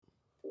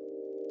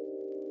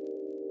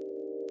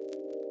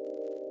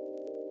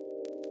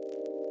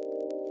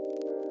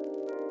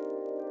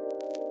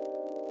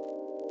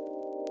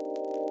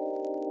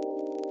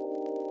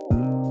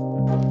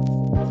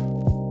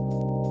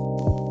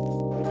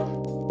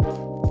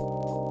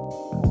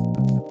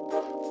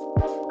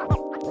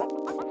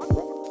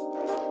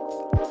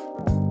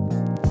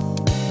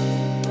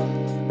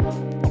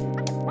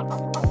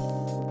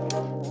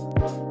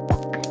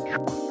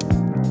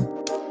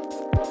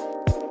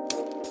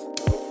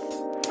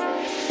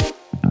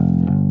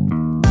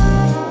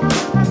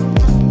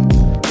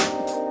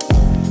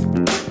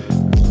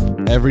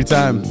Every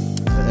time.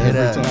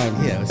 Every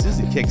time. Yeah, as soon as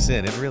it kicks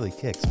in, it really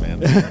kicks,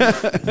 man.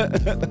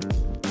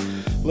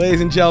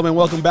 Ladies and gentlemen,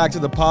 welcome back to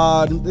the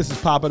pod. This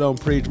is Papa Don't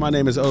Preach. My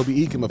name is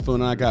Obi Ikemefuna,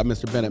 and I got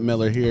Mr. Bennett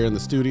Miller here in the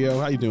studio.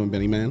 How you doing,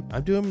 Benny, man?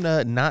 I'm doing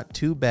not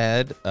too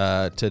bad.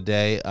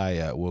 Today,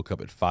 I woke up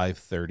at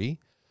 5:30.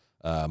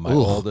 My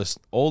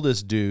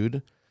oldest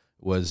dude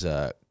was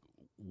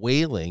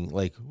wailing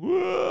like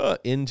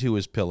into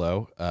his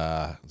pillow.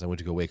 I went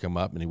to go wake him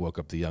up, and he woke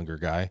up the younger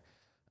guy.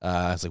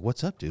 I was like,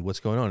 "What's up, dude? What's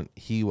going on?"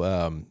 He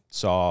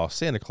saw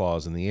Santa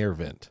Claus in the air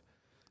vent,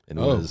 and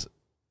I was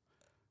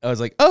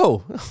like, "Oh,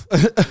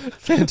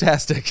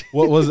 fantastic!"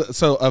 What was it?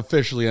 So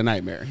officially a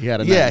nightmare? He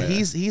had a nightmare.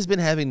 He's been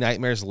having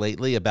nightmares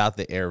lately about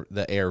the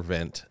air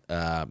vent,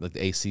 like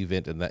the AC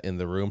vent in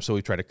the room. So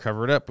we tried to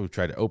cover it up. We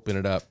tried to open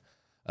it up.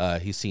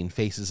 He's seen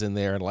faces in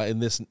there,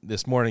 and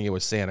this morning it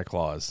was Santa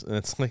Claus, and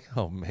it's like,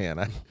 oh man,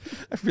 I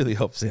really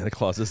hope Santa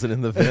Claus isn't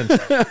in the vent.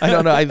 I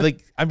don't know.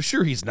 I'm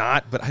sure he's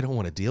not, but I don't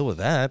want to deal with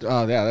that.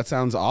 Oh yeah, that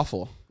sounds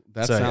awful.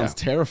 That sounds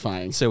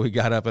terrifying. So we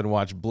got up and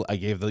watched. I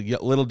gave the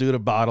little dude a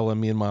bottle, and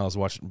me and Miles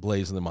watched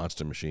Blaze and the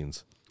Monster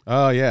Machines.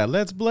 Oh yeah,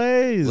 let's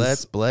blaze.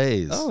 Let's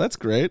blaze. Oh, that's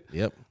great.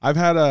 Yep. I've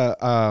had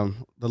the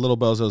little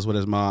bozo's with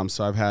his mom,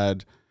 so I've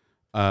had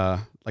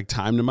like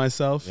time to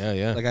myself.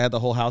 Yeah. Like I had the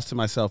whole house to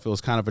myself. It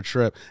was kind of a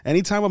trip.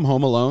 Anytime I'm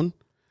home alone,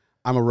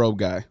 I'm a robe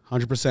guy.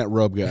 100%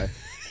 robe guy.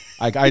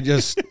 Like I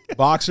just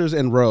boxers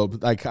and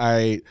robe. Like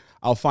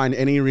I'll find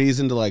any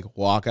reason to like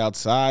walk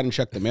outside and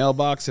check the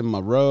mailbox in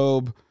my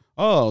robe.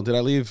 Oh, did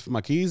I leave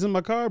my keys in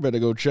my car? Better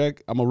go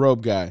check. I'm a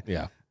robe guy.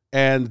 Yeah.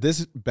 And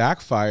this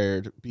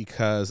backfired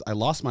because I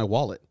lost my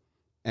wallet,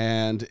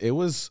 and it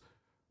was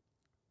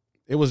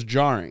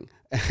jarring.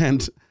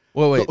 And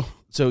wait.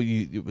 So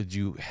would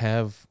you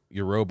have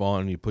your robe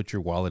on? And you put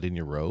your wallet in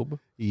your robe?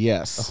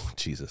 Yes. Oh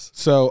Jesus.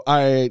 So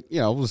I,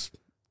 was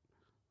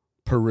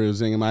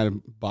perusing. I might have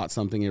bought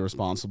something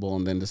irresponsible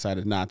and then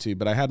decided not to.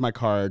 But I had my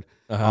card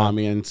on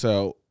me, and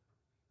so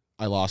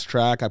I lost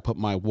track. I put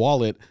my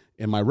wallet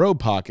in my robe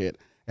pocket,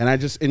 and I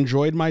just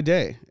enjoyed my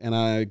day. And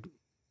I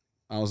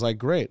was like,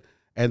 great.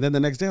 And then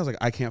the next day I was like,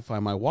 I can't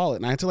find my wallet.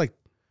 And I had to like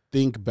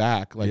think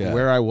back, like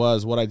where I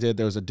was, what I did.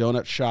 There was a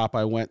donut shop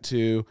I went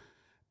to,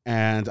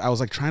 and I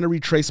was like trying to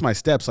retrace my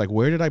steps. Like,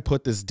 where did I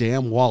put this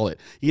damn wallet?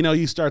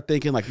 You start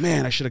thinking like,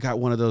 man, I should have got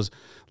one of those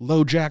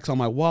low jacks on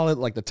my wallet,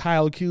 like the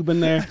tile cube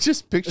in there. I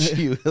just picture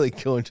you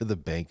like going to the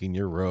bank in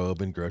your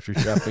robe and grocery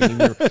shopping.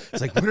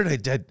 It's like, where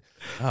did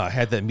I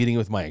had that meeting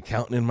with my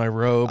accountant in my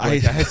robe. I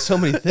had so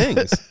many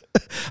things.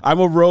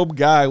 I'm a robe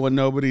guy when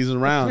nobody's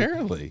around.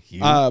 Apparently.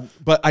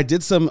 But I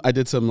did some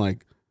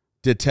like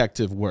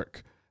detective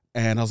work,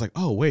 and I was like,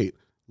 oh wait,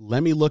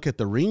 let me look at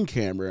the Ring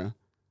camera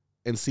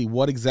and see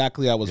what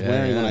exactly I was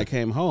wearing when I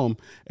came home.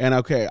 And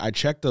okay, I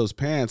checked those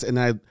pants, and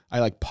I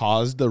like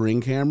paused the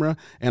Ring camera,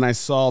 and I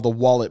saw the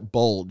wallet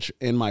bulge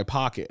in my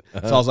pocket.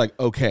 So I was like,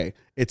 okay,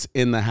 it's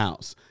in the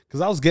house.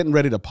 Because I was getting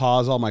ready to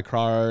pause all my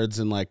cards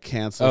and like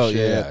cancel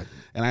shit. Yeah.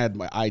 And I had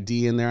my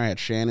ID in there. I had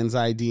Shannon's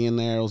ID in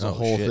there. It was a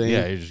whole thing.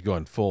 Yeah, you're just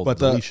going full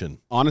deletion.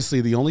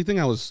 Honestly, the only thing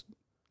I was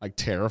like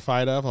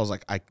terrified of, I was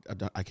like,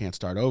 I can't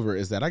start over,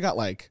 is that I got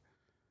like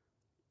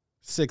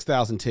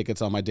 6,000 tickets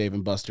on my Dave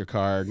and Buster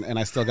card, and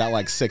I still got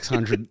like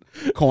 600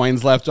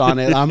 coins left on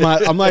it. I'm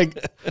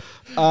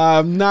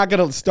not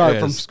gonna start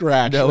from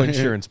scratch. No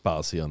insurance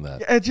policy on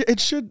that.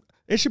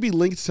 It should be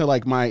linked to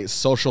like my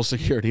social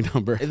security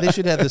number. And they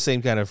should have the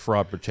same kind of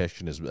fraud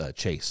protection as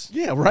Chase.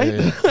 Yeah, right.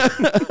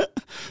 Yeah.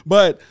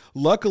 But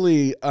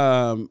luckily,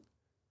 I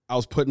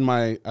was putting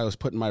my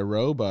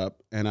robe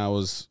up, and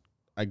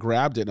I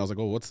grabbed it, and I was like,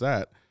 "Oh, what's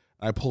that?"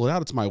 And I pull it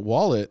out. It's my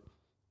wallet.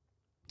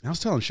 And I was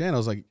telling Shannon, I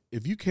was like,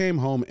 if you came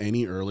home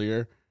any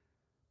earlier,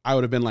 I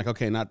would have been like,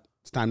 okay,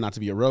 it's time not to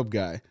be a robe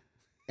guy.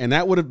 And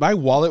my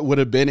wallet would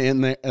have been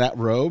in that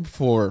robe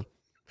for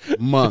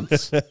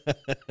months,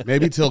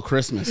 maybe till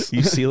Christmas.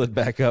 You seal it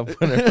back up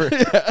whenever.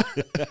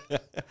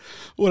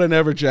 Would have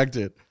never checked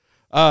it.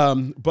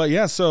 But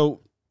yeah,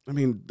 so I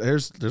mean,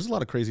 there's a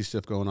lot of crazy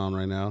stuff going on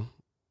right now.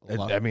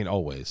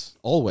 Always.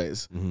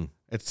 Mm-hmm.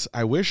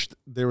 I wish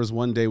there was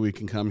one day we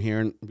can come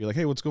here and be like,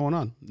 hey, what's going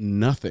on?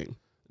 Nothing.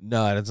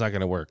 No, it's not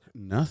going to work.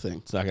 Nothing.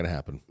 It's not going to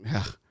happen.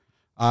 Yeah.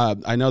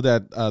 I know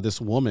that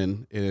this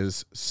woman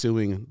is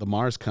suing the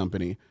Mars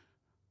company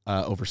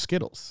over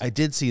Skittles. I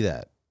did see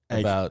that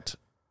about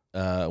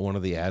one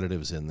of the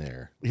additives in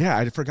there. Yeah,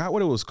 I forgot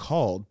what it was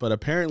called, but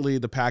apparently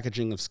the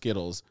packaging of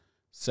Skittles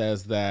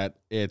says that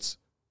it's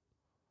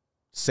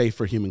safe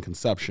for human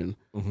consumption.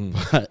 Mm-hmm.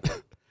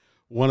 But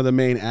one of the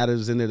main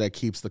additives in there that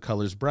keeps the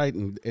colors bright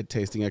and it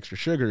tasting extra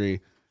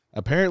sugary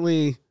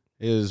apparently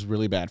is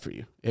really bad for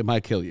you. It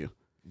might kill you.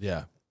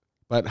 Yeah.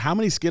 But how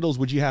many Skittles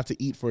would you have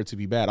to eat for it to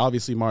be bad?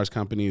 Obviously, Mars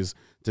Company is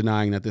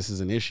denying that this is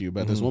an issue,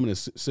 but this woman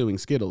is suing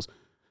Skittles.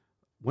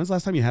 When's the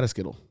last time you had a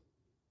Skittle?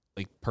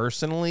 Like,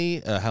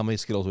 personally, how many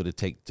Skittles would it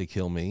take to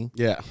kill me?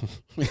 Yeah.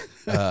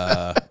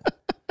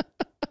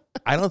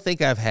 I don't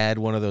think I've had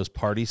one of those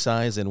party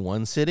size in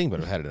one sitting, but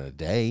I've had it in a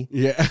day.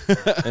 Yeah.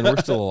 And we're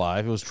still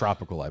alive. It was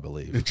tropical, I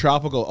believe.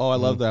 Tropical. Oh, I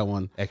love that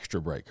one.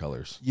 Extra bright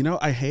colors. You know,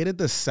 I hated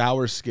the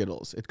sour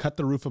Skittles. It cut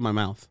the roof of my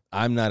mouth.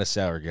 I'm not a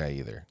sour guy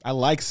either. I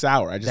like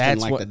sour. I just didn't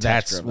like the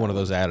texture. That's one of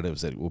those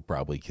additives that will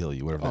probably kill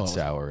you, whatever that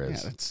sour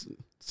is. Yeah, it's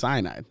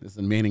cyanide. Is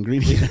the main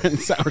ingredient in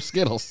sour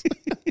Skittles.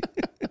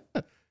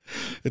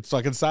 It's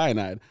fucking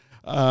cyanide.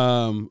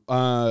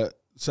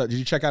 So did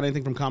you check out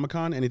anything from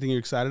Comic-Con? Anything you're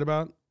excited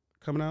about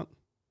coming out?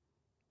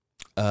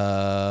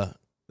 That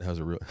was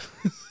a real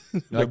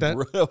like that?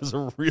 That was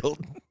a real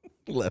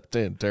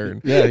left-hand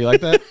turn. Yeah, you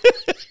like that?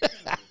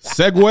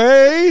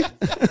 Segway.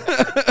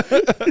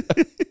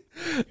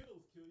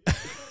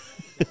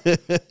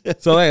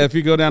 So hey, if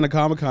you go down to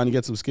Comic-Con, you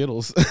get some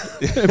Skittles.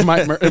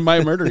 It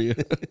might murder you.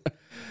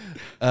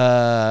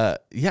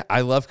 Yeah,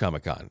 I love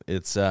Comic-Con.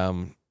 It's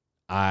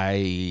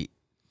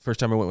first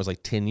time I went was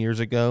like 10 years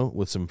ago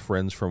with some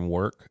friends from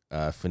work.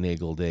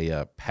 Finagled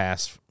a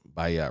pass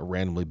by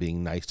randomly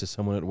being nice to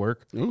someone at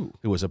work. Ooh.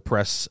 Who was a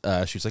press.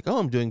 She was like, "Oh,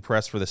 I'm doing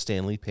press for the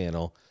Stan Lee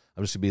panel.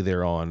 I'm just gonna be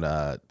there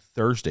on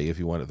Thursday if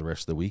you want it the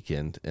rest of the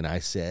weekend." And I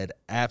said,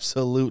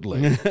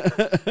 "Absolutely."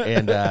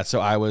 And so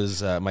I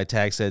was. My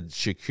tag said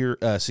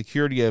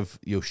security of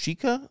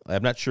Yoshika.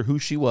 I'm not sure who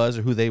she was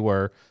or who they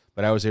were,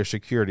 but I was their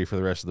security for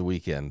the rest of the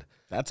weekend.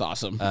 That's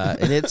awesome.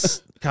 And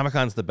it's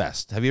Comic-Con's the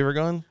best. Have you ever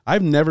gone?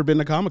 I've never been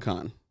to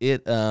Comic-Con. Yeah,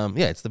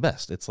 it's the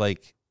best. It's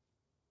like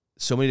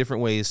so many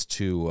different ways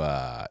to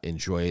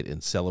enjoy it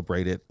and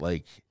celebrate it.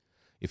 Like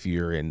if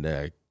you're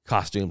in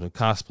costumes and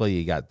cosplay,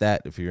 you got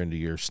that. If you're into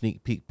your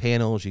sneak peek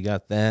panels, you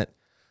got that.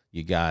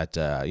 You got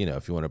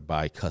if you want to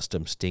buy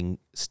custom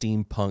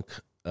steampunk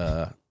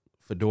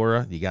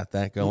fedora, you got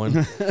that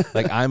going.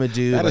 Like I'm a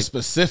dude. That is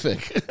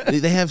specific.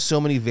 They have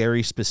so many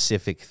very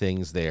specific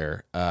things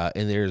there,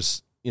 and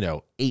there's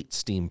 8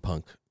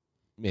 steampunk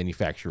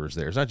manufacturers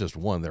there. It's not just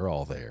one; they're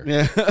all there.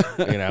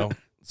 Yeah,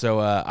 So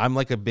I'm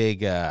like a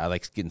big. I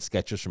like getting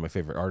sketches from my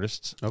favorite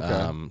artists.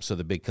 Okay. So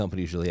the big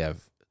companies usually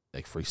have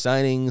like free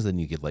signings. Then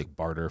you get like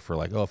barter for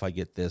like, oh, if I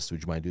get this,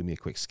 would you mind doing me a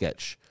quick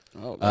sketch?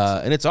 Oh,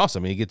 and it's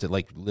awesome. I mean, you get to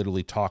like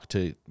literally talk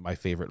to my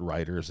favorite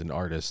writers and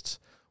artists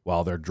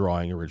while they're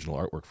drawing original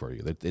artwork for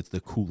you. It's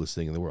the coolest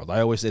thing in the world.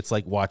 It's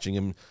like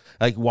watching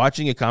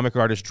a comic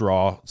artist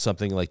draw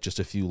something like just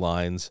a few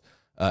lines.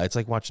 It's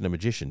like watching a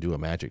magician do a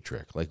magic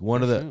trick. Like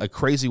a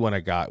crazy one I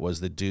got was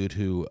the dude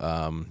who,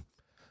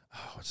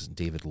 what's his name?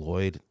 David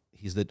Lloyd.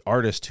 He's the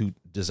artist who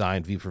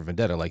designed V for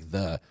Vendetta, like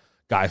the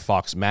Guy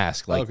Fawkes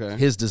mask, like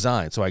his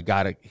design. So I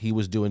got it. He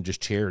was doing just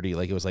charity.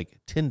 Like it was like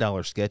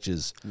 $10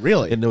 sketches.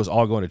 Really? And it was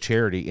all going to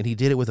charity. And he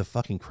did it with a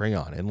fucking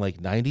crayon. In like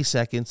 90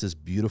 seconds, this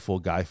beautiful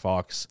Guy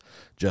Fawkes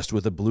just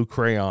with a blue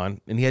crayon.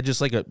 And he had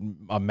just like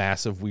a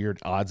massive weird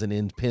odds and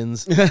end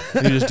pins.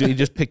 And he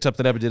just picked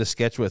something up and did a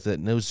sketch with it.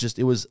 And it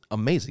was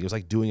amazing. It was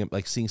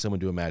like seeing someone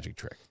do a magic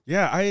trick.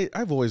 Yeah,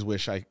 I've always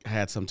wished I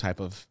had some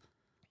type of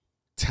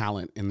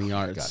talent in the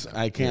arts. God, no.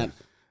 I can't.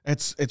 Yeah.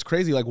 It's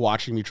crazy, like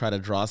watching me try to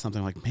draw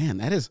something. Like,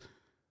 man,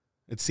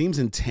 it seems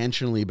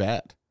intentionally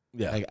bad.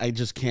 Yeah, like, I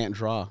just can't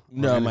draw.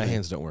 No, my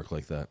hands don't work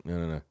like that.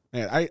 No.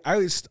 Man,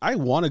 I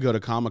want to go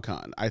to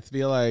Comic-Con. I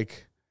feel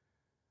like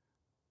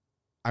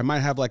I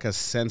might have like a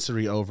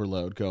sensory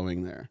overload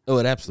going there. Oh,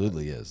 it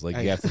absolutely is. Like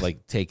you have to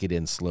like take it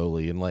in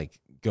slowly and like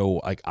go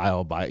like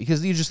aisle by,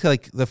 because you just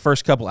like the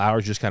first couple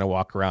hours just kind of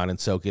walk around and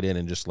soak it in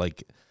and just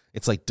like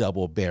it's like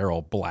double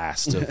barrel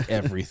blast of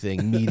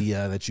everything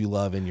media that you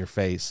love in your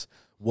face.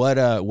 What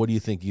do you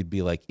think you'd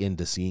be like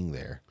into seeing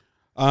there?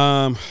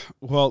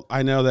 Well,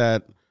 I know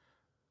that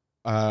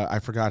I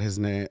forgot his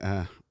name.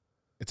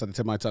 It's on the tip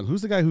of my tongue.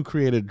 Who's the guy who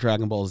created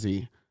Dragon Ball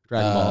Z?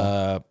 Dragon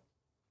Ball.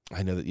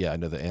 I know that. Yeah, I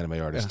know the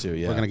anime artist too.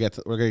 Yeah, we're gonna get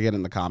it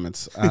in the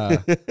comments.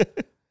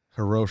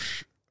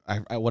 Hiroshi,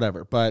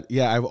 whatever. But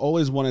yeah, I've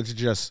always wanted to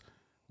just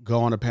go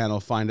on a panel,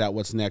 find out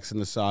what's next in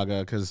the saga,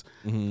 because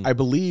I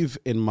believe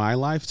in my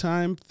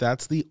lifetime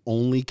that's the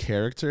only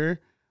character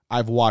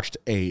I've watched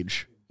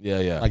age.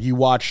 Yeah. Like you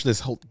watch this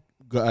whole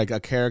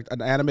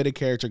an animated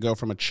character go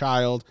from a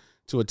child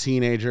to a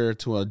teenager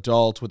to an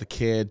adult with a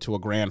kid to a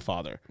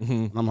grandfather.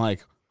 And I'm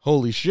like,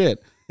 holy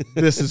shit,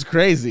 this is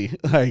crazy.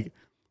 Like,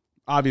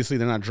 obviously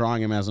they're not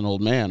drawing him as an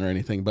old man or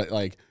anything, but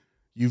like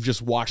you've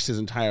just watched his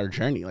entire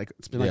journey. Like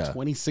it's been like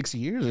 26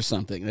 years or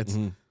something.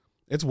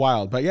 It's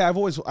wild. But yeah, I've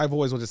always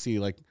wanted to see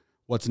like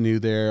what's new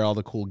there, all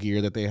the cool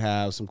gear that they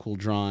have, some cool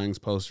drawings,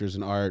 posters,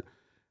 and art.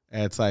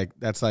 And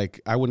that's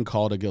like I wouldn't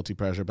call it a guilty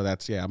pleasure, but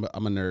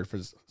I'm a nerd for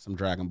some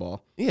Dragon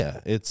Ball.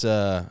 Yeah, it's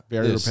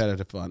very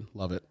repetitive fun.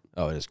 Love it.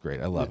 Oh, it is great.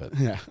 I love it.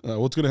 Yeah.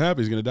 What's gonna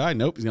happen? He's gonna die?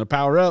 Nope. He's gonna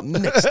power up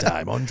next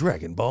time on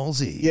Dragon Ball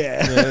Z.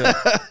 Yeah.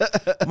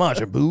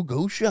 Majin Buu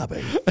goes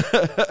shopping.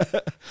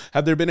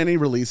 Have there been any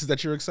releases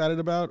that you're excited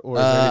about? Or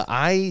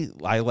I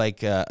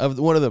like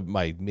one of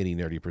my mini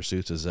nerdy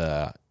pursuits is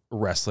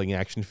wrestling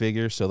action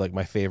figures. So like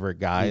my favorite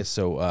guys.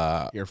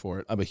 So here for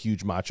it. I'm a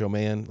huge Macho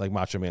Man. Like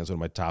Macho Man's one of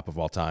my top of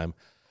all time.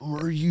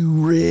 Are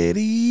you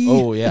ready?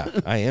 Oh, yeah,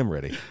 I am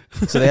ready.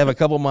 So they have a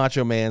couple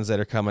Macho Mans that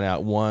are coming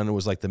out. One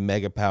was like the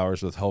Mega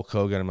Powers with Hulk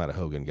Hogan. I'm not a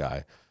Hogan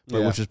guy,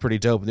 but which is pretty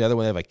dope. And the other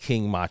one, they have a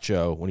King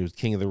Macho when he was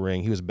King of the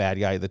Ring. He was a bad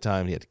guy at the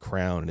time. He had the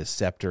crown and his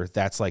scepter.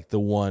 That's like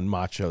the one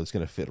Macho that's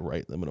going to fit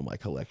right in the middle of my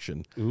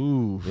collection.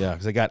 Ooh. Yeah,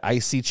 because I got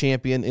IC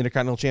champion,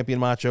 Intercontinental champion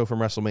Macho from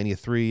WrestleMania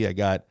 3. I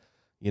got,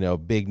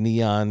 big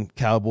neon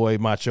cowboy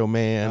Macho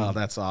Man. Oh,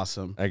 that's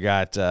awesome. I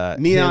got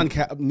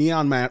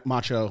neon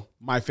Macho,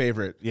 my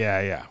favorite.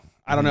 Yeah.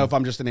 I don't know if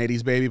I'm just an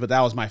 80s baby, but that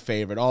was my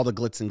favorite. All the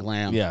glitz and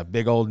glam. Yeah,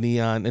 big old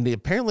neon. And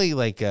apparently,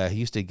 he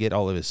used to get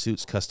all of his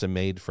suits custom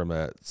made from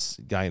a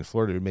guy in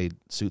Florida who made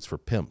suits for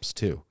pimps,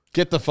 too.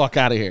 Get the fuck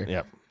out of here.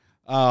 Yep.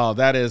 Oh,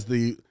 that is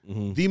the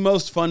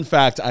most fun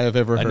fact I have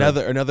ever heard.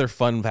 Another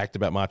fun fact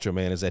about Macho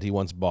Man is that he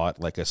once bought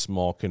like a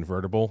small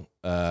convertible,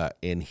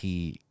 and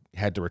he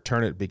had to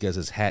return it because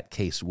his hat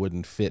case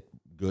wouldn't fit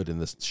good in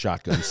the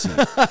shotgun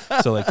seat.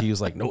 So he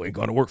was like, "No, ain't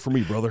gonna work for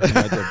me, brother." And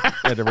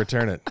had to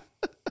return it.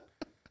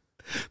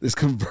 This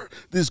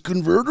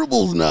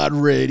convertible's not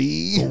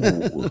ready.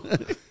 Oh.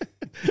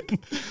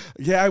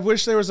 Yeah, I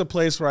wish there was a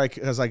place where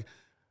because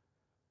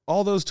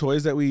all those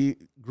toys that we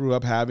grew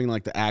up having,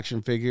 like the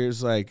action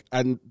figures, segue.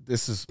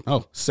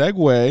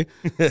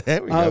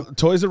 There we go.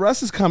 Toys R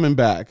Us is coming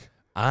back.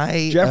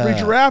 Jeffrey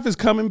Giraffe is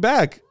coming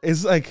back.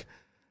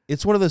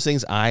 It's one of those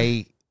things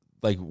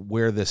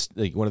where this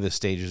one of the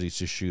stages used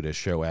to shoot a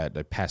show at.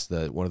 I passed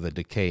one of the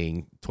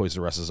decaying Toys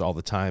R Us's all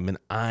the time, and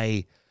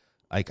I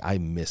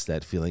miss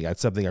that feeling.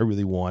 It's something I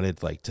really wanted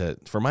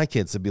for my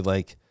kids to be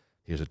like,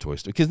 here's a toy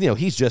store, because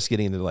he's just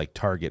getting into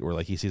Target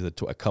where he sees a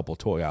couple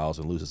toy aisles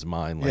and loses his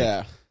mind.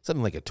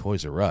 Something like a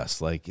Toys R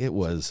Us. It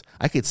was,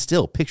 I could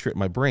still picture it in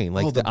my brain,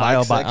 the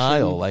aisle by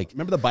aisle.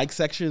 Remember the bike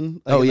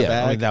section? Oh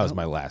yeah, that was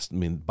my last.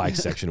 Bike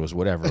section was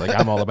whatever.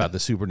 I'm all about the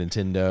Super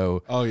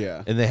Nintendo. Oh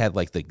yeah, and they had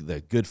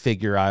the good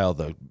figure aisle,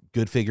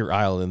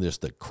 and there's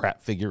the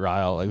crap figure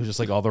aisle. It was just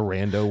all the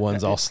rando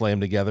ones all slammed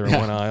together in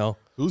one aisle.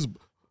 Who's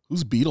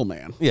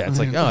Beetleman? Yeah, it's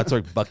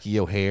it's Bucky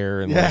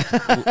O'Hare and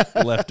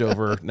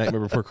leftover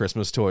Nightmare Before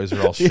Christmas toys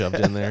are all shoved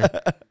in there.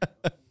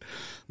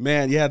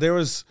 Man, yeah, there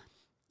was.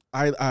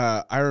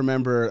 I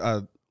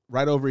remember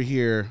right over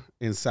here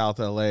in South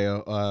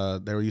LA,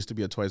 there used to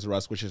be a Toys R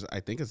Us, which I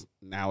think is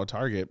now a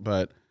Target,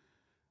 but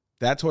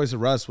that Toys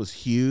R Us was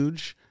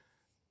huge.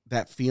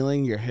 That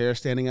feeling, your hair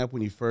standing up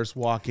when you first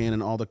walk in,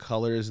 and all the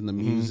colors and the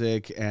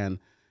music, and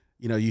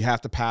you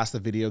have to pass the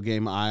video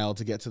game aisle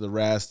to get to the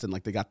rest, and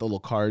they got the little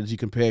cards you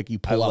can pick. You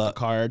pull out the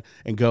card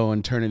and go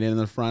and turn it in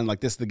the front.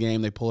 This is the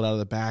game. They pull it out of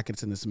the back.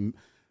 It's in this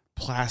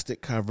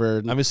plastic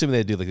covered. I'm assuming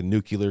they do a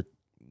nuclear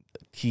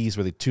keys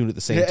where they tune at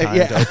the same time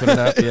to open it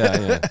up.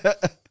 Yeah.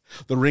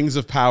 The rings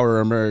of power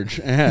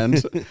emerge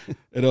and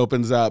it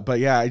opens up. But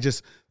yeah,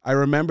 I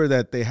remember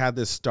that they had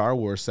this Star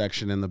Wars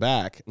section in the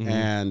back,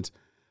 and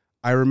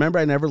I remember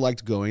I never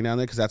liked going down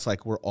there because that's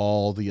where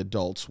all the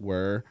adults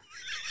were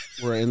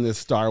in this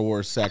Star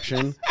Wars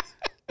section.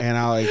 And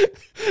I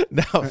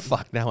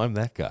now I'm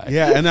that guy.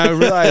 Yeah, and I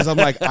realized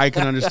I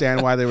can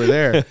understand why they were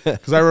there,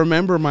 because I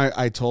remember my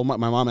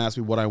mom asked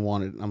me what I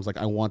wanted, and I was like,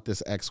 I want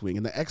this X-Wing.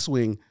 And the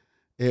X-Wing,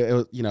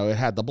 it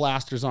had the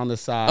blasters on the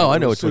side. Oh, I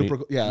know which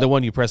one. Yeah, the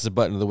one you press the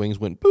button and the wings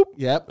went boop.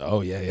 Yep. Oh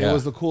yeah. It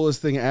was the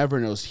coolest thing ever,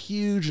 and it was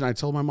huge. And I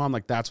told my mom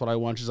that's what I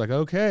want. She's like,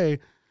 okay.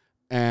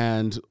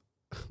 And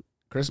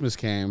Christmas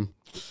came.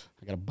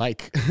 I got a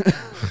bike.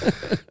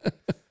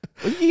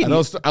 I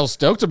was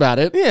stoked about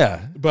it.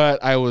 Yeah,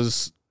 but I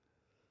was.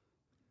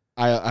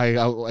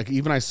 I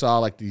even I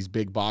saw these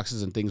big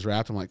boxes and things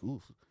wrapped. I'm like,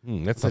 ooh.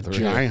 That's a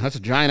giant. That's a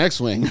giant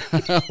X-wing.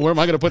 Where am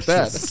I going to put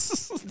that?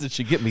 Did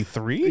she get me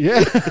 3?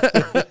 Yeah.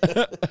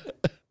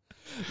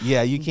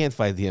 Yeah, you can't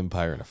fight the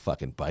Empire in a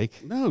fucking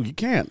bike. No, you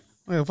can't.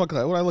 What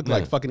do I look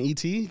like? Fucking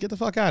E.T.? Get the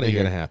fuck out of here.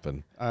 Ain't gonna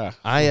happen.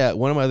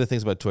 One of my other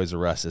things about Toys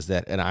R Us is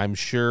that, and I'm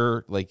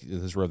sure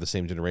this we're of the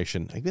same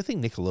generation. I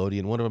think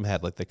Nickelodeon, one of them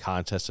had the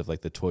contest of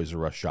the Toys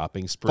R Us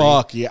shopping spree.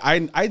 Fuck yeah!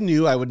 I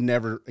knew I would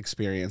never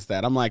experience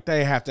that. I'm like,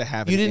 they have to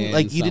have. You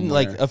didn't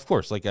of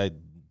course, I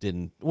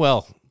didn't.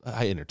 Well,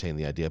 I entertained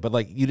the idea,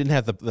 but you didn't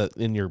have the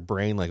in your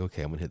brain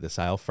okay, I'm gonna hit this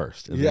aisle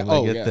first, and then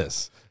I get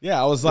this.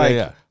 Yeah, I was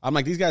I'm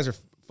like, these guys are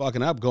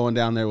fucking up going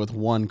down there with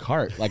one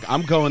cart.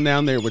 I'm going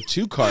down there with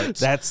 2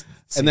 carts.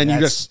 And then you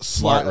just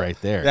smart right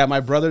there. Yeah,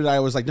 my brother and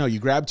I was like, no, you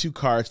grab 2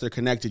 carts, they're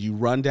connected. You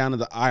run down to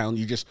the aisle and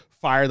you just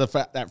fire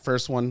that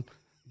first one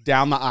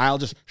down the aisle,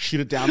 just shoot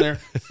it down there,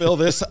 fill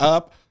this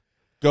up,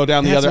 go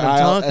down the other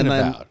aisle, and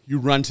then you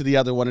run to the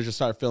other one and just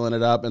start filling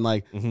it up. And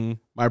my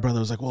brother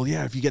was like, well,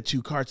 yeah, if you get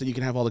 2 carts, then you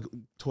can have all the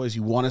toys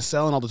you want to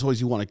sell and all the toys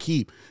you want to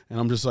keep. And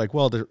I'm just like,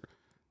 well,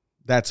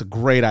 that's a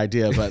great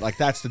idea, but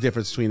that's the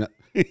difference between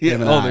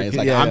him and I. It's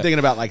I'm thinking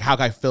about how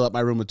can I fill up my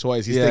room with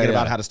toys. He's thinking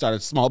about how to start a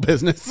small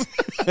business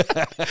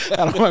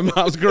out of my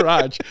mom's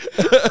garage.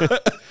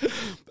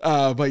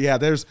 But yeah,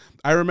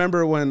 I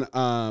remember when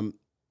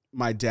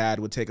my dad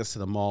would take us to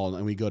the mall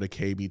and we go to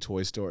KB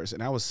toy stores,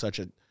 and I was such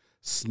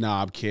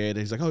snob kid.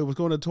 He's like, oh, we're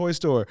going to the toy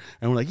store.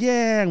 And we're like,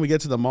 yeah. And we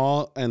get to the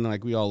mall and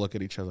like we all look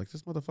at each other like,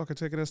 this motherfucker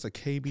taking us to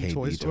KB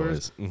toy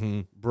stores?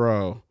 Mm-hmm.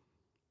 Bro,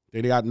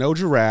 they got no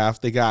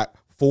giraffe. They got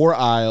 4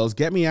 aisles.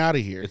 Get me out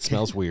of here. It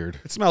smells weird.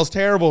 It smells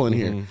terrible in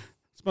here.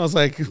 It smells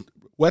like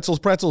Wetzel's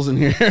Pretzels in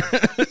here.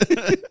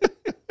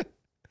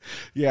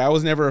 Yeah, I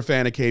was never a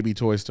fan of KB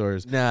toy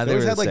stores. Nah, they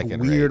always had like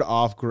weird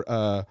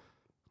off-brand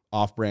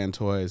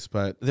toys,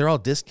 but they're all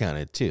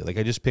discounted too. Like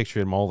I just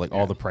pictured them all, like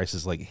all the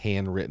prices like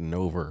handwritten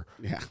over.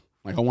 Yeah,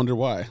 like I wonder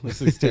why.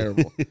 This is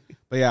terrible.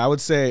 But yeah, I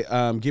would say,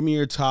 give me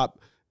your top.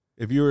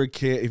 If you were a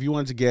kid, if you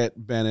wanted to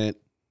get Bennett,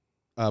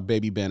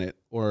 Baby Bennett,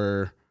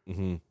 or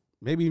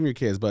maybe even your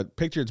kids, but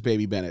picture it's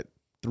Baby Bennett.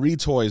 3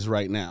 toys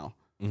right now.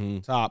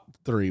 Top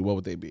 3. What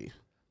would they be?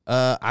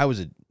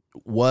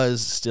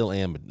 Still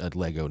am a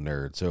Lego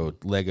nerd. So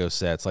Lego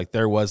sets, like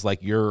there was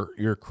like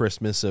your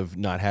Christmas of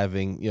not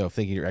having,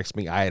 thinking you're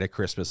X-Men. I had a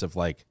Christmas of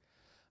like,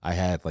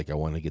 I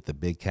wanted to get the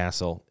big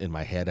castle in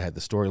my head. I had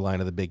the storyline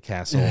of the big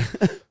castle.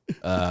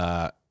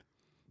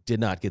 Did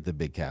not get the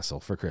big castle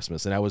for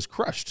Christmas. And I was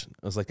crushed.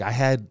 I was like, I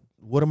had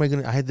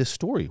this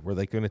story where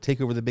they're going to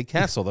take over the big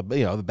castle.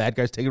 The bad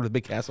guys take over the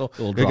big castle.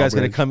 The good guy's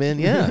going to come in.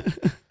 Yeah.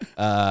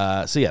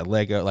 So yeah,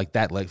 Lego, like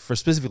that, like for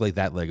specifically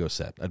that Lego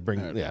set, I'd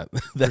bring,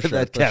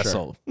 that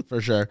castle. For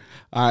sure.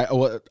 All right.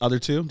 What other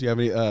 2? Do you have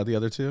any, the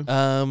other 2?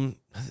 I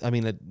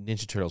mean, the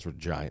Ninja Turtles were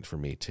giant for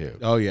me too.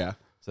 Oh yeah.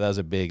 So that was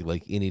a big,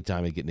 like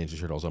anytime I get Ninja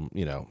Turtles,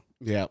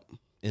 Yeah.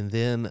 And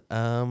then,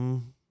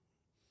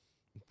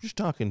 just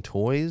talking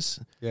toys.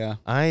 Yeah.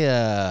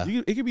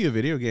 It could be a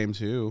video game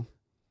too.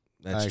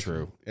 That's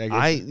true.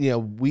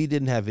 We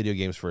didn't have video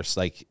games for us.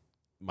 Like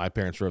my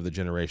parents were of the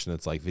generation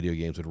that's like video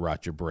games would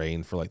rot your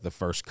brain for like the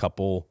first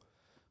couple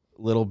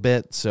little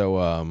bit. So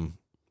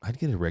I'd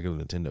get a regular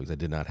Nintendo because I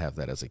did not have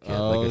that as a kid.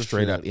 Like a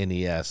straight up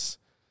NES.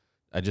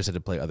 I just had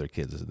to play other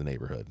kids in the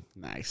neighborhood.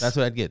 Nice. That's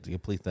what I'd get to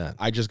complete that.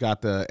 I just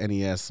got the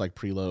NES like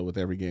preloaded with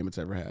every game it's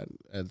ever had.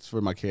 It's for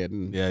my kid,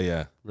 and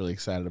really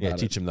excited about it.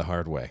 Teach him the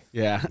hard way.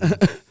 Yeah.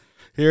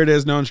 Here it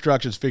is, no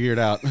instructions, figure it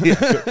out.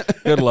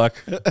 Good luck.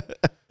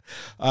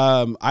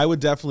 I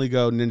would definitely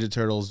go Ninja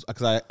Turtles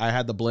because I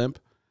had the blimp.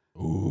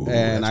 Ooh,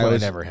 and I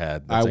never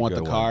had. I want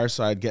the car,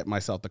 so I'd get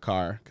myself the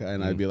car,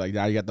 and I'd be like,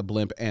 now you got the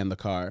blimp and the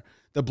car.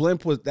 The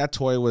blimp there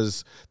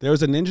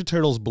was a Ninja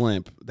Turtles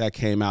blimp that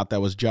came out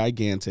that was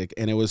gigantic,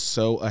 and it was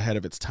so ahead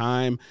of its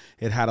time.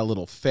 It had a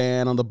little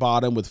fan on the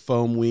bottom with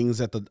foam wings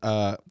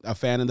a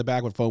fan in the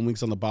back with foam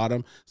wings on the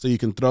bottom, so you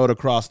can throw it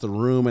across the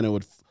room and it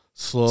would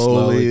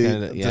slowly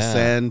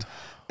descend,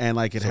 and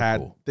like it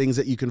had things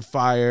that you can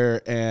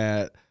fire,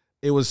 and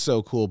it was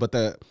so cool. But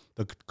the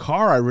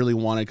car I really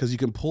wanted because you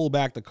can pull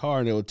back the car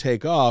and it would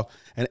take off,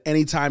 and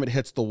anytime it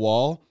hits the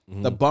wall,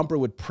 the bumper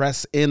would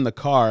press in the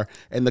car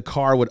and the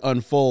car would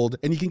unfold,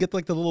 and you can get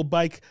like the little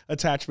bike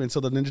attachment, so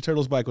the Ninja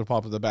Turtles bike would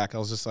pop in the back. I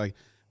was just like,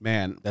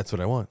 man, that's what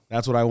I want.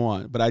 That's what I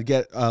want. But I'd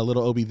get a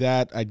little Obi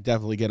that. I'd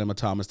definitely get him a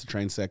Thomas the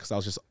Train set because I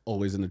was just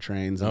always into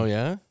trains. Oh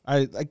yeah,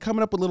 I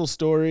coming up with little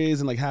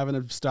stories and like having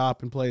to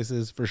stop in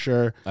places for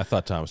sure. I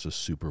thought Thomas was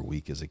super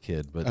weak as a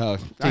kid,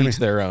 but each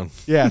their own.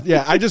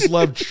 Yeah. I just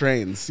loved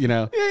trains,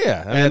 Yeah.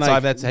 And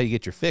that's how you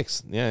get your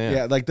fix.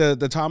 Yeah. Like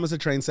the Thomas the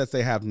Train sets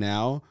they have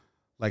now.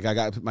 Like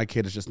my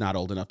kid is just not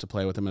old enough to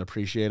play with them and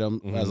appreciate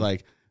them. I was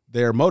like,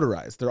 they're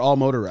motorized. They're all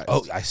motorized.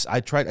 Oh, I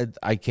tried.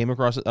 I came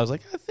across it. I was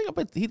like, I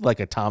think he'd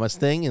like a Thomas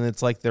thing, and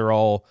it's like they're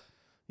all,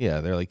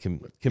 they're like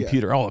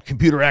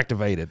computer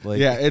activated. Like,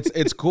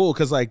 it's cool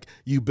because like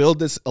you build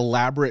this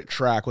elaborate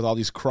track with all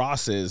these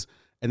crosses,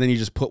 and then you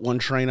just put one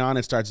train on,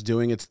 it starts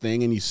doing its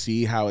thing, and you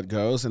see how it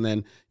goes, and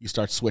then you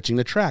start switching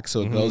the track,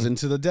 so it goes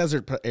into the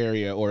desert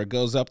area or it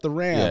goes up the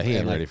ramp. Yeah, he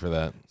ain't ready for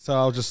that. So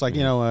I was just like,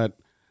 you know what,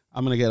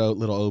 I'm gonna get a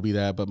little Obi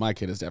that, but my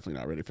kid is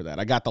definitely not ready for that.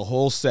 I got the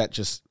whole set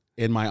just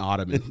in my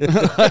ottoman,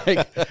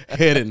 like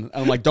hidden.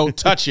 I'm like, don't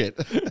touch it.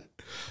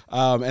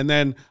 And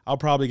then I'll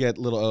probably get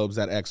little Obes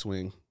that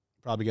X-Wing.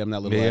 Probably get him that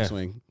little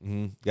X-Wing.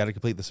 Got to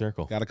complete the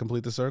circle.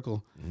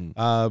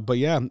 But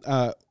yeah,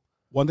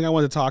 one thing I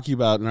wanted to talk to you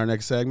about in our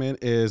next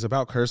segment is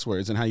about curse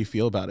words and how you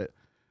feel about it.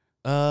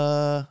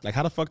 Like,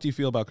 how the fuck do you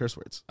feel about curse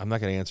words? I'm not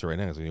going to answer right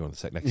now because we go on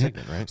the next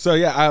segment, right? So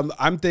yeah,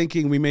 I'm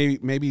thinking we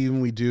maybe even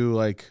we do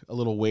like a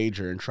little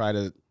wager and try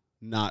to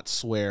not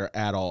swear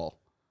at all.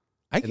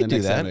 I can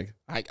do that.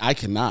 I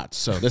cannot.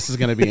 So this is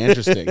going to be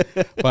interesting.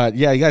 But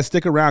yeah, you guys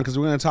stick around because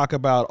we're going to talk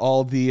about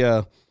all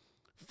the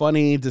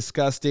funny,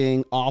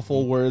 disgusting,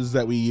 awful words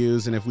that we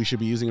use and if we should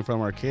be using it from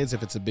our kids,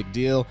 if it's a big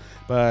deal.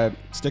 But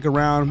stick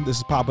around. This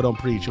is Papa Don't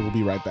Preach, and we'll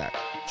be right back.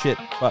 Shit.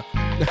 Fuck.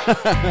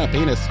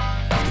 Penis.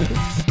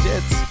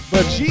 Tits.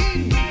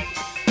 Vagine.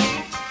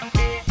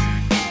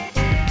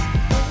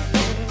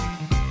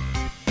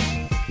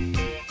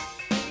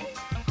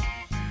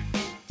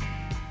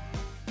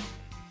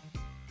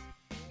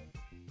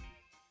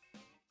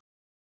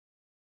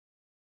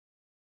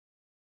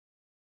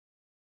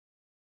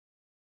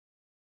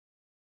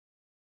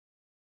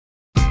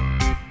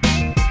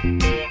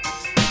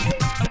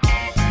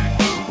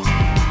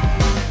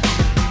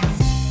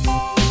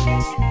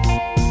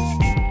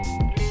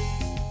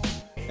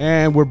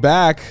 And we're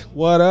back.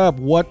 What up?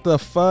 What the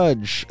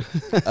fudge?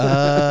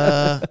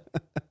 I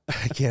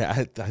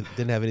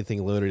didn't have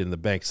anything loaded in the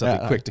bank.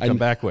 Something quick to come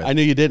back with. I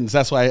knew you didn't. So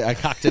that's why I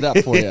cocked it up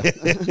for you.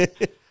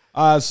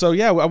 So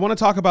yeah, I want to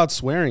talk about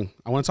swearing.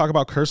 I want to talk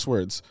about curse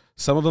words.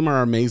 Some of them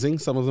are amazing.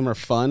 Some of them are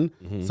fun.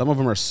 Mm-hmm. Some of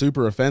them are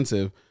super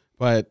offensive.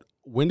 But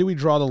when do we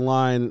draw the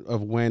line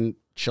of when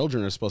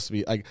children are supposed to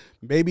be like?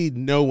 Maybe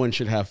no one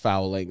should have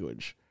foul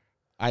language.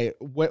 My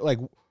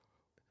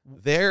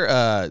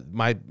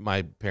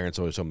parents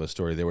always told me the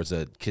story. There was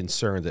a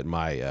concern that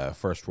my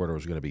first word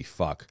was going to be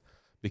fuck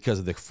because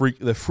of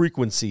the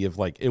frequency of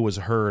like it was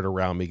heard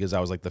around me because I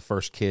was like the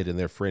first kid in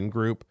their friend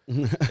group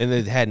and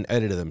they hadn't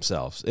edited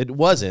themselves. It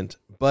wasn't,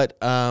 but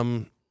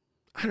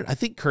I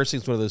think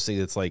cursing is one of those things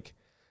that's like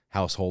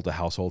household to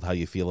household, how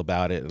you feel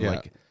about it. And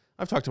like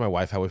I've talked to my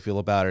wife how I feel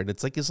about it. And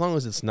it's like as long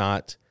as it's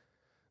not,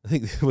 I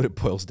think what it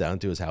boils down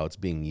to is how it's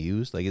being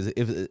used. Like if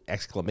it's an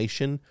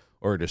exclamation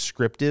or a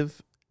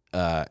descriptive,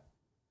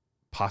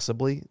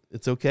 possibly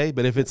it's okay.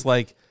 But if it's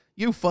like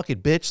you fucking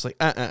bitch, like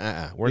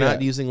we're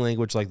not using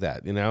language like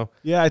that, you know.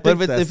 Yeah, I think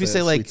but that's if you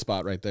say like sweet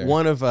spot right there.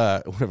 One of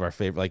our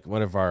favorite, like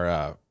one of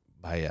our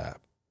my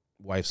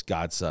wife's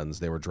godsons,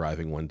 they were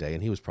driving one day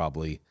and he was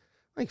probably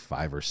like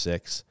 5 or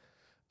 6.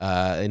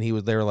 And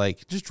they were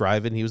like just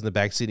driving. He was in the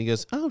back seat. And he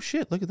goes, "Oh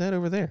shit, look at that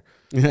over there."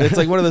 And it's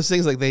like one of those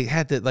things. Like they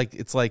had to like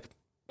it's like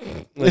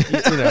you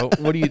know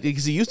what do you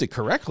because he used it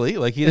correctly.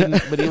 Like he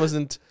didn't, but he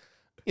wasn't.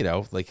 You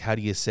know, like how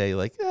do you say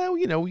like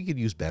you know we could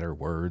use better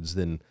words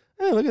than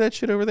look at that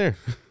shit over there.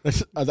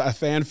 A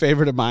fan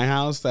favorite of my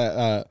house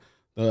that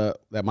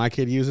that my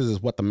kid uses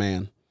is "what the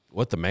man."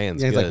 What the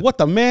man's he's good. like, "What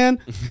the man,"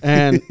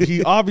 and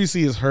he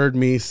obviously has heard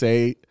me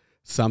say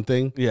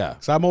something. Yeah.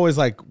 So I'm always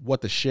like,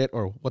 "What the shit"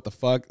 or "What the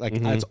fuck." Like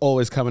it's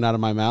always coming out of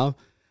my mouth.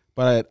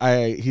 But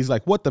he's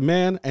like, "What the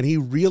man," and he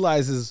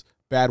realizes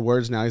bad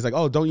words now. He's like,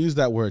 "Oh, don't use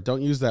that word.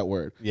 Don't use that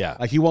word." Yeah.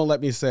 Like he won't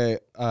let me say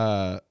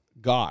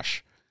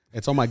 "gosh."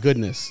 It's "oh my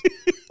goodness."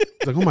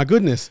 He's like, "oh my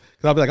goodness."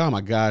 Because I'll be like, "oh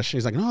my gosh."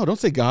 He's like, "No, don't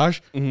say gosh,"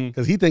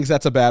 because he thinks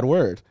that's a bad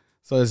word.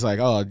 So it's like,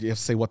 "Oh, you have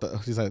to say what the."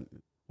 He's like,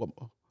 "What?"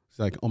 He's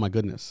like, "Oh my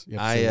goodness." You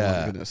have to say, "Oh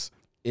my goodness."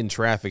 In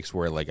traffics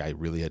where like I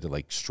really had to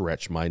like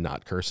stretch my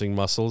not cursing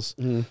muscles.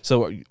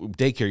 So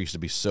daycare used to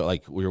be so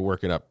like we were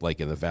working up like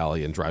in the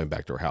valley and driving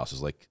back to our house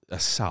was like a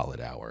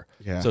solid hour.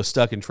 Yeah. So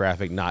stuck in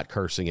traffic, not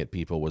cursing at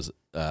people was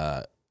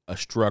a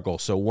struggle.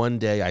 So one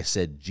day I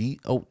said,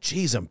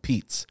 geez, I'm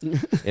Pete's.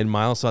 And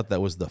Miles thought that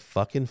was the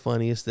fucking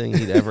funniest thing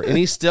he'd ever. And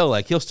he's still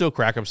like, he'll still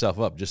crack himself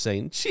up just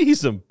saying,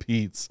 geez, I'm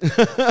Pete's.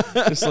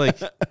 Just like,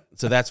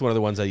 so that's one of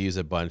the ones I use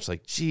a bunch,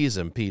 like, geez,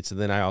 I'm Pete's. And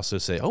then I also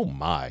say, oh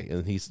my.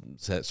 And he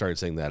started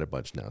saying that a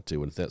bunch now too.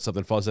 When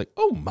something falls, like,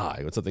 oh my,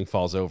 when something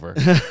falls over.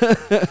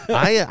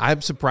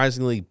 I'm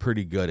surprisingly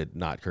pretty good at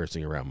not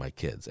cursing around my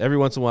kids. Every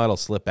once in a while it'll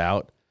slip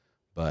out,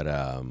 but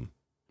I'm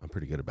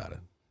pretty good about it.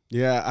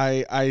 Yeah,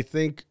 I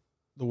think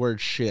the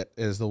word shit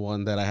is the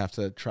one that I have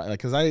to try. Like,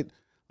 because I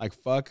like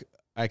fuck,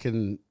 I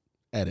can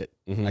edit.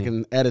 I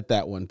can edit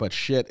that one, but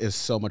shit is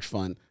so much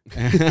fun.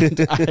 And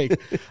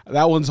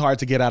that one's hard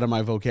to get out of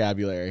my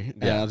vocabulary.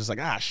 And I'm just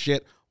like,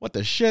 shit, what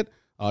the shit?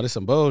 Oh, this is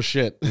some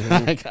bullshit.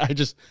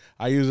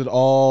 I use it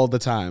all the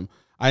time.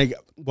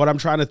 What I'm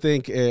trying to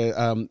think is,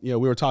 we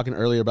were talking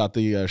earlier about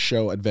the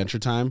show Adventure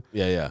Time.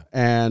 Yeah.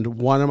 And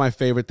one of my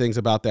favorite things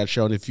about that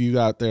show, and if you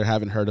out there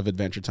haven't heard of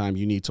Adventure Time,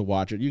 you need to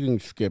watch it. You can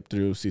skip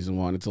through season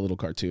 1. It's a little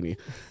cartoony.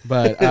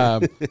 But,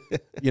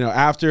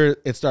 after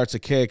it starts to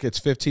kick, it's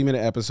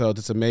 15-minute episodes.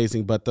 It's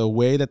amazing. But the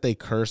way that they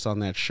curse on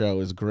that show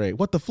is great.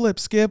 What the flip,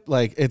 Skip?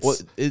 Like, it's...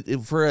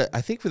 Well,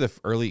 I think for the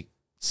early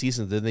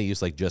seasons, then they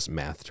used like just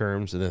math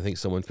terms, and I think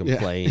someone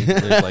complained.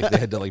 Yeah. Like they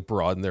had to like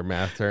broaden their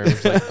math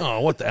terms. Like,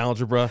 oh, what the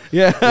algebra?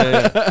 Yeah.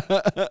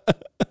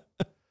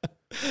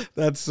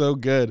 That's so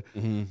good.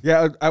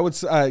 Yeah, I would.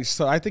 So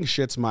I think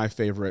shit's my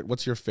favorite.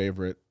 What's your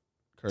favorite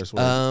curse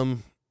word? I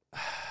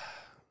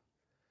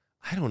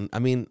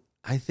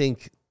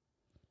think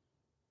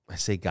I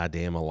say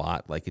goddamn a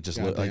lot. Like it just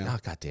like, oh,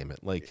 goddamn it.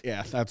 Like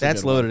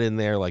that's loaded in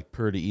there like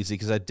pretty easy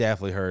because I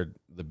definitely heard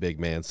the big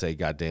man say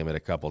goddamn it a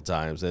couple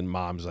times, and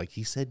Mom's like,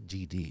 he said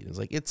GD. And it's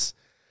like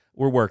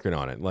we're working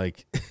on it.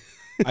 Like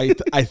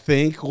I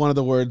think one of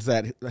the words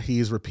that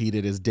he's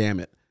repeated is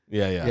damn it.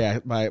 Yeah.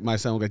 My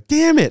son will go,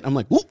 damn it. I'm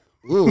like,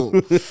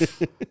 ooh.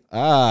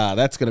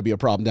 That's gonna be a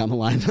problem down the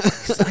line.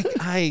 Like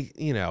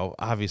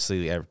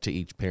obviously to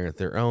each parent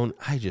their own.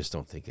 I just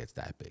don't think it's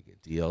that big a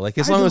deal. Like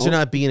as long as you're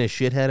not being a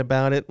shithead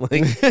about it,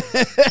 like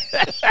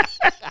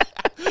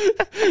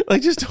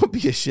like just don't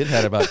be a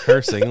shithead about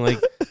cursing. Like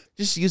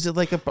just use it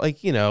like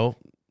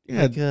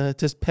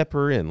just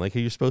pepper in like how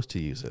you're supposed to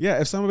use it. Yeah,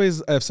 if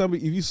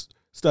you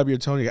stub your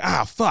toe and you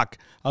go, fuck,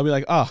 I'll be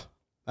like, oh,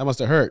 that must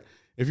have hurt.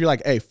 If you're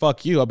like, hey,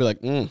 fuck you, I'll be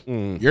like,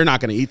 you're not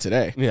gonna eat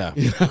today. Yeah,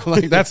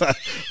 like that's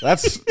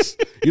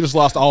you just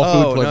lost all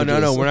food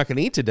privileges. No, we're not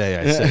gonna eat today.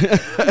 I said.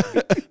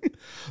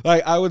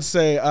 Like I would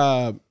say,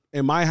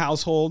 in my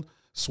household,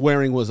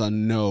 swearing was a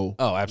no.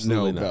 Oh,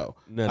 absolutely no.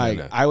 No.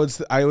 I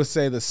would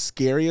say the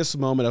scariest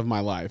moment of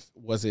my life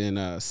was in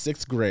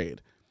 6th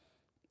grade.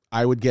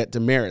 I would get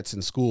demerits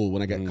in school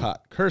when I get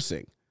caught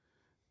cursing.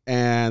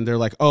 And they're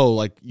like, oh,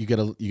 like you get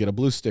a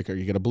blue sticker,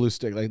 you get a blue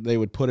sticker. Like they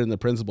would put it in the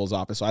principal's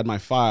office. So I had my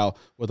file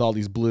with all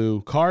these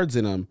blue cards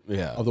in them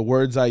of the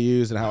words I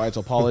used and how I had to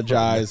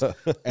apologize.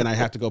 And I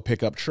have to go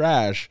pick up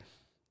trash.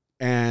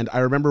 And I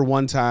remember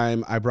one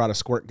time I brought a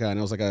squirt gun.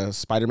 It was like a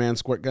Spider-Man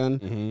squirt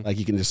gun. Like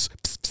you can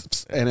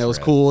just, and it was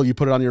cool. You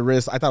put it on your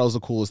wrist. I thought it was the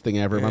coolest thing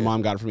ever. My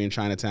mom got it for me in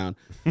Chinatown.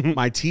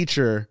 My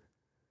teacher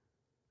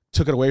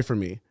took it away from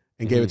me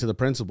and gave it to the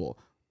principal.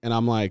 And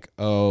I'm like,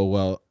 oh,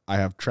 well, I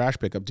have trash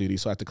pickup duty,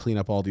 so I have to clean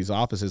up all these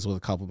offices with a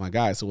couple of my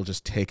guys, so we'll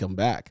just take them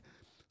back.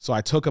 So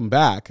I took them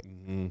back,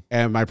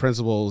 and my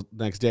principal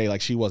next day, like,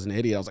 she was an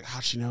idiot. I was like,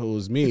 how'd she know it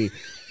was me?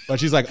 But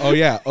she's like, oh,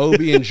 yeah,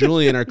 Obi and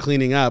Julian are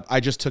cleaning up.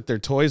 I just took their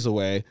toys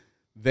away.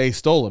 They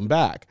stole them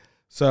back.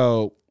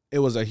 So it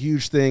was a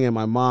huge thing, and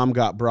my mom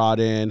got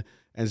brought in,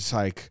 and it's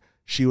like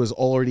she was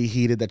already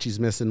heated that she's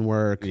missing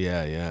work.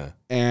 Yeah.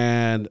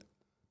 And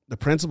the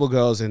principal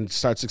goes and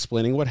starts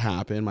explaining what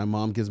happened. My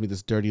mom gives me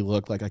this dirty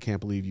look like, I can't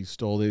believe you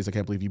stole these. I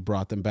can't believe you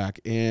brought them back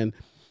in.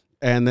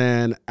 And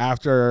then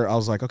after, I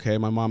was like, okay,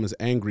 my mom is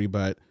angry,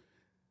 but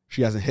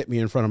she hasn't hit me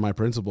in front of my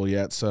principal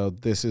yet, so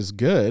this is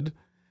good.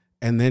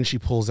 And then she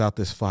pulls out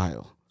this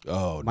file.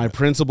 Oh, my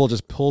principal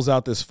just pulls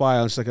out this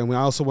file. And she's like, I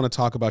also want to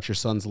talk about your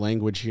son's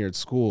language here at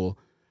school.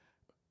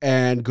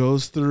 And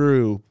goes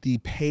through the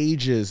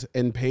pages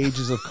and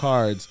pages of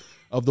cards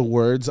of the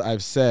words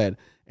I've said.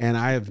 And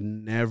I have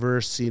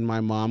never seen my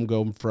mom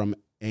go from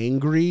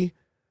angry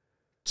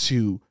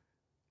to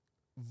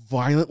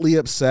violently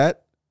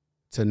upset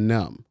to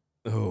numb.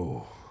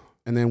 Oh.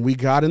 And then we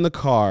got in the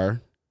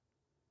car.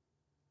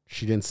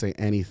 She didn't say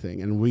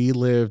anything. And we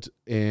lived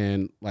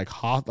in like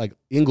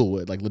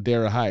Inglewood, like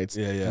Ladera Heights.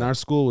 Yeah. And our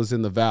school was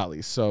in the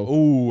valley.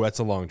 So that's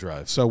a long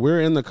drive. So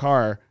we're in the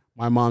car.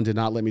 My mom did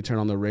not let me turn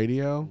on the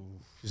radio.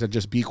 She said,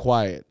 just be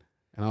quiet.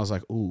 And I was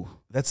like, ooh.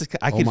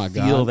 I can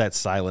feel that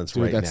silence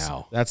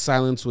now. That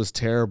silence was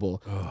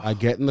terrible. Ugh. I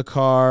get in the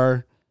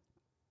car.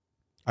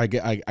 I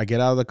get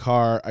out of the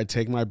car. I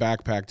take my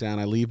backpack down.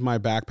 I leave my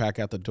backpack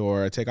at the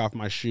door. I take off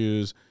my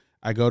shoes.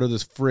 I go to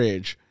this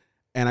fridge.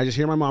 And I just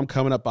hear my mom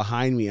coming up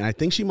behind me. And I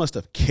think she must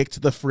have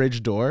kicked the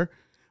fridge door,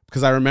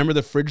 because I remember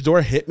the fridge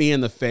door hit me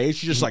in the face.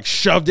 She just like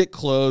shoved it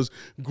closed,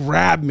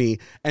 grabbed me,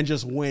 and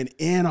just went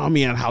in on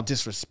me on how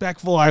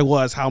disrespectful I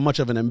was, how much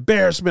of an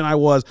embarrassment I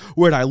was.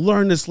 Where'd I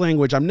learn this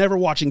language? I'm never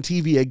watching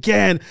TV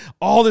again.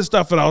 All this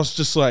stuff. And I was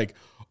just like,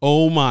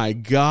 oh my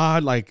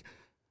God. Like,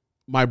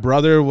 my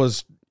brother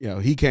was,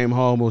 he came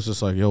home, was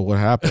just like, yo, what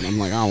happened? I'm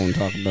like, I don't want to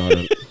talk about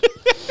it.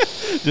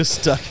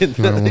 Just stuck in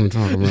I don't want to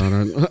talk about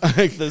it.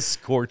 Like the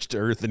scorched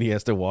earth, and he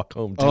has to walk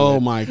home to it.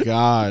 My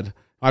God.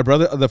 My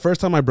brother, the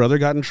first time my brother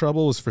got in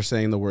trouble was for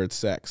saying the word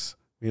sex.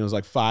 He was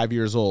like 5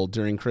 years old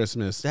during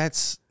Christmas.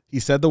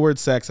 He said the word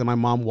sex, and my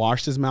mom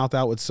washed his mouth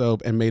out with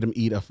soap and made him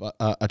eat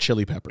a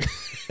chili pepper.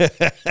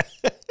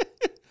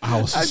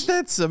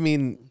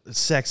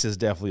 Sex is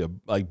definitely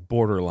like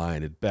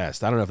borderline at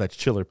best. I don't know if that's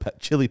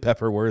chili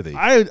pepper worthy.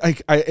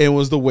 It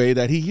was the way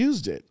that he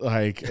used it.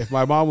 Like, if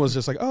my mom was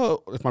just like,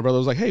 if my brother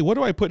was like, hey, what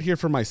do I put here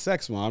for my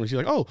sex, Mom? And she's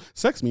like, oh,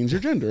 sex means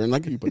your gender. And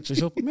like, you put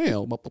yourself a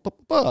male.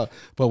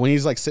 But when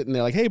he's like sitting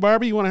there like, hey,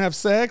 Barbie, you want to have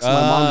sex? And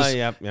my mom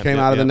just came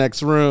out of the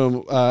next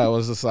room.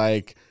 Was just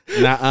like,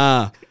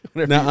 nuh-uh.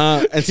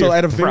 And so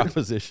at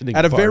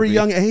a very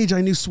young age,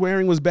 I knew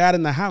swearing was bad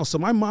in the house. So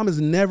my mom has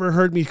never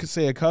heard me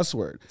say a cuss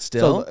word.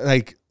 Still?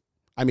 So,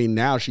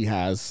 now she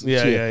has.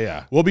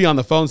 Yeah. We'll be on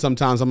the phone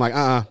sometimes. I'm like,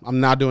 I'm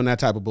not doing that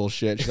type of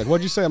bullshit. She's like,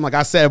 what'd you say? I'm like,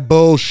 I said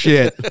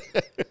bullshit.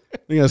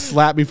 You're going to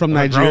slap me from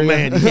Nigeria?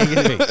 Man, you can't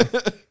get me.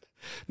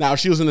 Now, if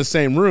she was in the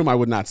same room, I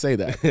would not say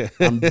that.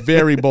 I'm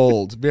very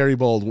bold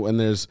when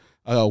there's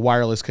a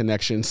wireless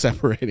connection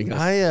separating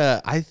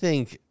us. I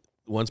think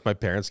once my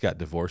parents got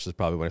divorced is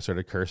probably when I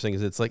started cursing.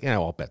 It's like,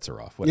 all bets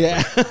are off.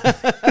 Whatever.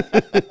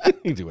 Yeah.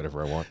 You can do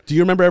whatever I want. Do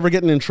you remember ever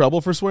getting in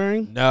trouble for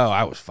swearing? No,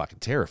 I was fucking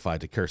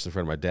terrified to curse in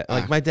front of my dad.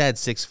 Like, my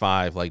dad's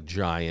 6'5", like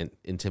giant,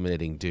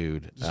 intimidating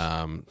dude.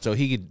 So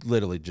he could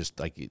literally just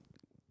like,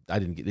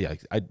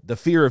 the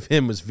fear of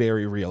him was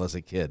very real as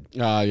a kid.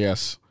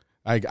 Yes.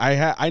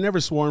 I never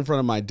swore in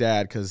front of my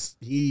dad because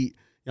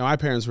my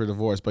parents were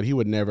divorced, but he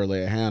would never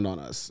lay a hand on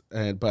us.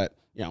 But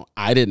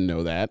I didn't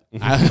know that.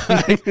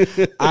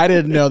 I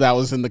didn't know that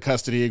was in the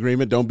custody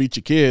agreement. Don't beat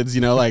your kids.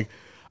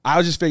 I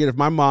was just figuring if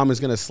my mom is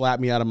going to slap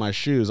me out of my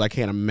shoes, I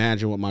can't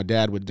imagine what my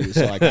dad would do.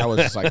 So I was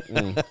just like,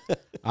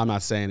 I'm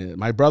not saying it.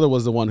 My brother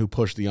was the one who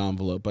pushed the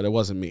envelope, but it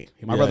wasn't me.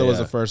 My brother was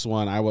the first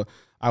one.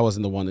 I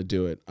wasn't the one to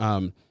do it.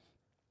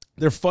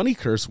 They're funny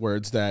curse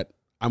words that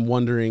I'm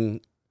wondering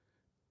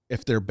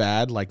if they're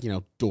bad, like,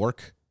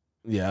 dork.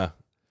 Yeah.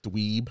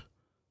 Dweeb.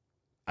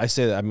 I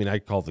say that. I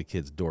call the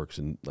kids dorks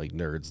and like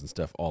nerds and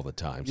stuff all the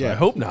time. So I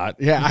hope not.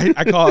 Yeah,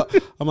 I call.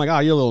 I'm like,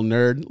 you're a little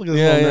nerd. Look at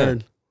this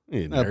little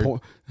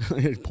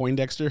nerd.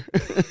 Poindexter.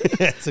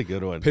 That's a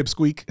good one.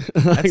 Pipsqueak.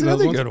 That's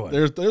another good one.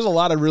 There's a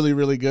lot of really,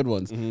 really good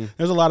ones. Mm-hmm.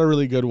 There's a lot of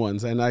really good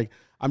ones, and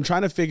I'm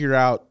trying to figure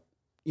out,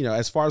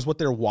 as far as what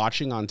they're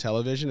watching on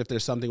television, if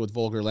there's something with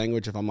vulgar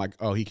language, if I'm like,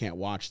 oh, he can't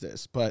watch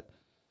this, but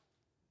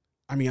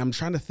I mean, I'm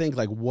trying to think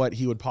like what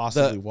he would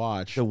possibly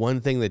watch. The one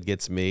thing that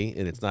gets me,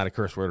 and it's not a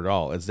curse word at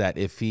all, is that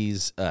if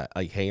he's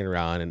like hanging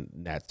around and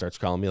Nat starts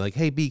calling me like,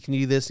 "Hey B, can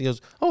you do this?" And he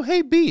goes, "Oh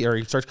hey B," or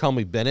he starts calling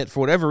me Bennett for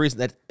whatever reason,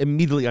 that's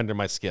immediately under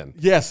my skin.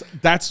 Yes,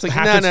 that's Like,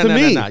 happens no, to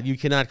me. No, you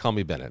cannot call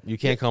me Bennett. You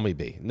can't call me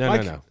B.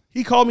 No.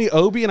 He called me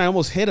Obi, and I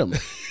almost hit him.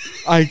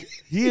 Like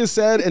he has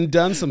said and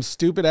done some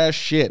stupid ass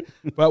shit,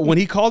 but when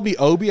he called me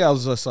Obi, I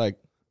was just like,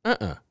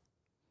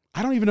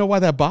 I don't even know why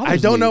that bothers me. I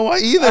don't know why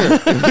either.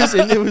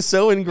 It was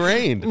so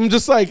ingrained. I'm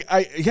just like,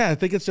 I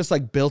think it's just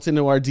like built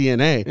into our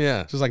DNA.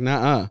 Yeah. It's just like,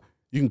 nah,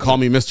 you can call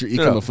me Mr.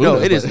 Ikamafuda. No,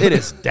 it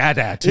is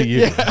dada to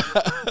you. Yeah.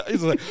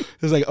 He's like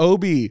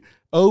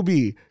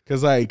Obi,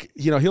 because like,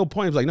 you know, he'll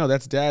point, he's like, no,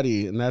 that's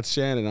Daddy, and that's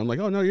Shannon. I'm like,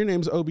 oh no, your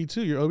name's Obi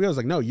too. You're Obi. I was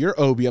like, no, you're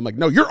Obi. I'm like,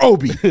 no, you're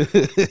Obi.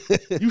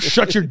 You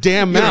shut your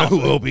damn mouth,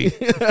 Obi.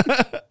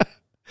 I'm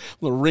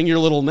gonna wring your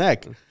little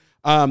neck.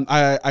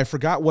 I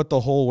forgot what the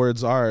whole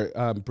words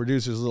are.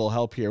 Producers, a little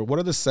help here. What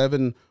are the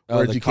 7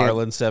 words the you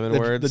Carlin can't? 7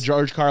 words. The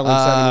George Carlin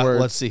 7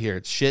 words. Let's see here.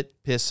 It's shit,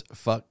 piss,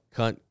 fuck,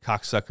 cunt,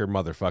 cocksucker,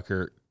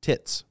 motherfucker,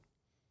 tits.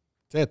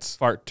 Tits.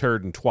 Fart,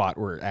 turd, and twat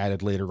were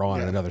added later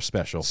on in another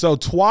special. So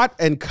twat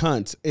and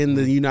cunt in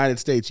the United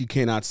States you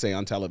cannot say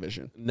on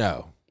television.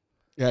 No.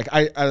 Yeah,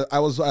 I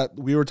was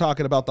we were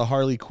talking about the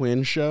Harley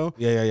Quinn show.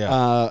 Yeah.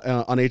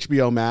 On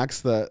HBO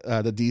Max, the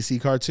DC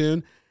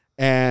cartoon.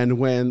 And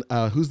when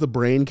who's the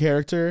brain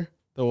character?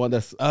 The one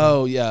that's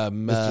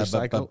Mr.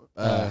 Psycho.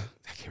 I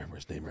can't remember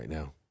his name right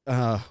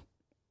now.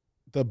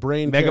 The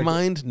brain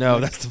Megamind? No,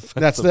 that's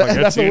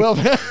the Will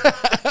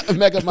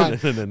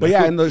Megamind. No. But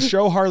yeah, in the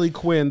show Harley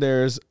Quinn,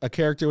 there's a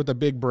character with a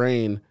big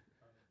brain.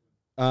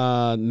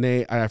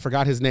 Name I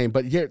forgot his name,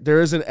 but yeah,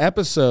 there is an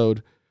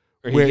episode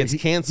where he gets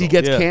canceled. He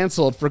gets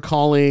canceled for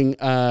calling.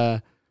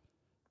 I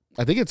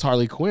think it's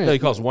Harley Quinn. No, he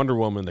calls Wonder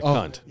Woman the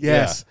cunt.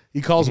 Yes.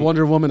 He calls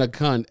Wonder Woman a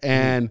cunt,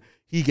 and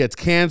he gets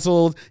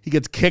canceled. He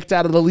gets kicked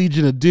out of the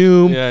Legion of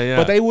Doom. Yeah.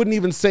 But they wouldn't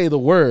even say the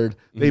word.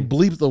 They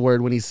bleeped the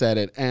word when he said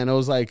it. And it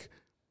was like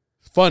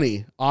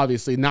funny,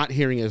 obviously. Not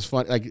hearing it is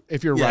funny. Like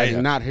if you're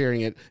writing, not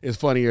hearing it is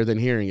funnier than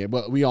hearing it.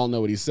 But we all know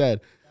what he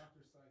said.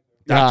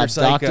 Dr.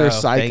 Psycho. Dr.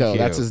 Psycho.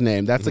 That's his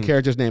name. That's the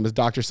character's name is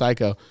Dr.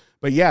 Psycho.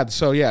 But yeah,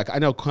 so yeah, I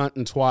know cunt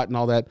and twat and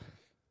all that.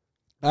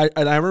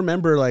 I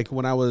remember like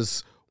when I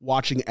was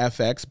watching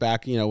FX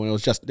back, you know, when it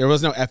was just, there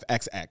was no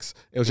FXX.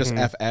 It was just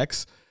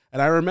FX.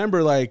 And I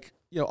remember like,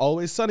 you know,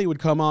 Always Sunny would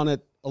come on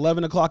at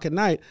 11 o'clock at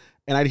night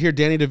and I'd hear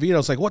Danny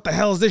DeVito's like, what the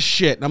hell is this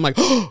shit? And I'm like,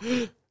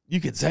 oh, you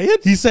could say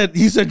it? He said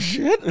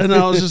shit. And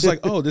I was just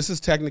like, oh, this is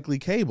technically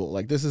cable.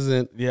 Like this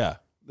isn't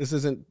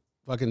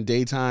fucking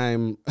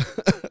daytime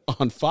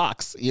on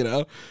Fox, you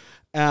know?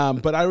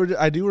 But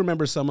I do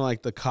remember some of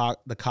like the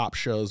cop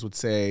shows would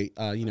say,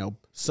 you know,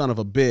 son of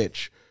a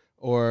bitch,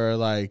 or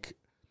like,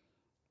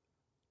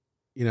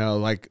 you know,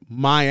 like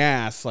my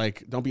ass,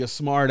 like don't be a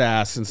smart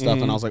ass and stuff.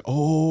 And I was like,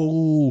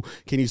 oh,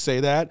 can you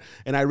say that?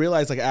 And I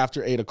realized like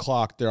after 8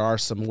 o'clock, there are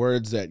some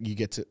words that you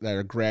get to that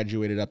are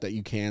graduated up that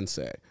you can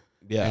say.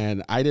 Yeah.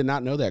 And I did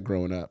not know that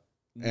growing up.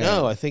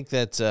 No, I think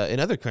that in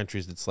other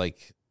countries, it's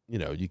like, you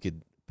know, you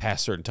could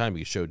past certain time,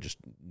 you show just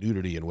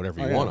nudity and whatever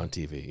you want on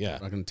TV. Yeah.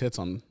 Fucking tits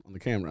on the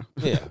camera.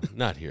 Yeah.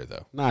 Not here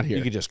though. Not here.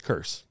 You could just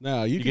curse.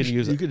 No, you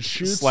could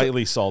shoot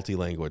slightly salty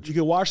language. You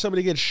could watch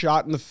somebody get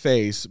shot in the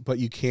face, but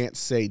you can't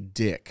say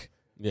dick.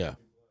 Yeah.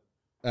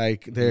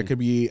 Like there could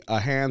be a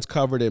hands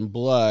covered in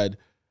blood,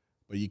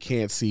 but you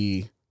can't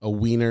see a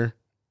wiener,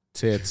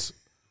 tits,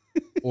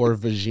 or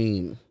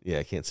vagine. Yeah,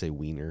 I can't say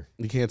wiener.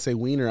 You can't say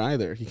wiener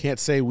either. You can't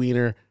say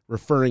wiener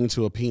referring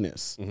to a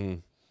penis.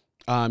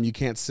 You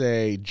can't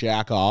say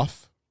jack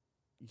off.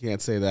 You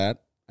can't say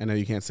that. I know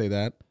you can't say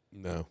that.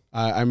 No.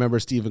 I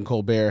remember Stephen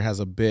Colbert has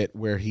a bit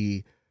where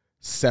he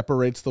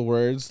separates the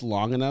words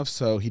long enough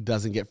so he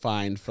doesn't get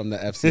fined from the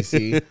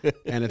FCC.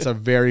 And it's a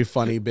very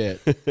funny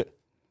bit.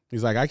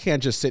 He's like, I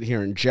can't just sit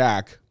here and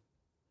jack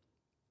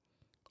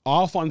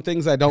off on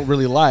things I don't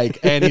really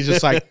like. And he's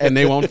just like, and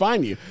they won't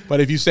fine you. But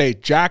if you say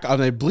jack, and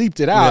they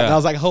bleeped it out. And I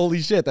was like, holy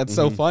shit, that's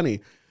so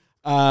funny.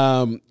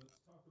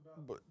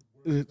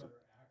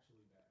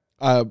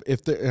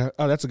 If the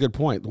that's a good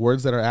point. The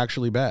words that are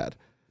actually bad.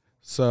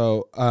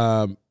 So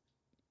now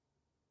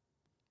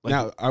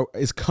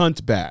is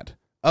cunt bad?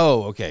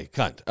 Oh, okay,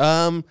 cunt.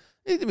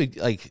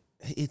 Like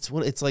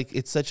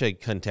it's such a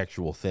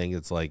contextual thing.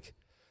 It's like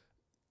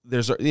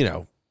there's I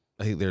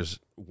think there's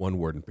one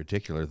word in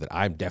particular that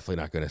I'm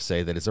definitely not going to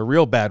say that it's a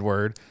real bad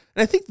word.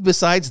 And I think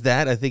besides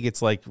that, I think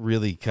it's like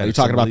really kind of. Are you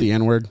talking about the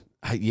N word?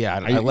 I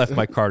left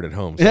my card at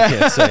home, so I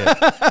can't say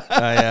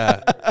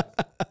it.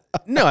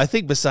 No, I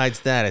think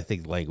besides that, I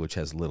think language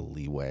has little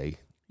leeway.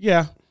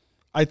 Yeah,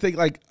 I think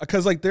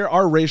because there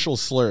are racial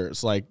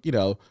slurs, like, you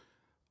know,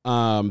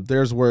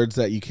 there's words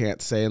that you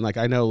can't say, and like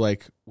I know,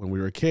 like when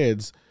we were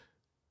kids,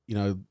 you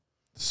know,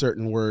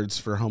 certain words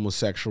for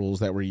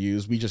homosexuals that were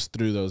used. We just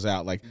threw those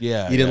out. Like,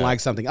 Yeah, you didn't yeah. like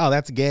something. Oh,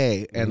 that's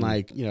gay. And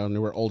like, you know,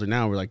 and we're older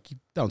now. We're like,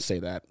 don't say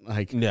that.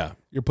 Like, Yeah.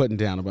 you're putting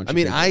down a bunch. I of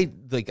mean,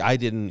 people. I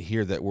didn't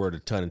hear that word a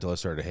ton until I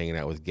started hanging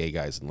out with gay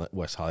guys in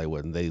West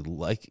Hollywood, and they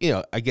like, you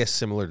know, I guess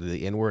similar to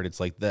the N word, it's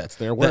like that's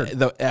their word.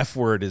 The F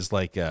word is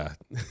like they're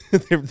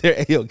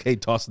A-okay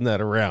tossing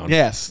that around.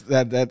 Yes,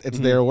 that it's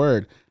their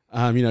word.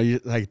 You know,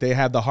 like they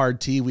have the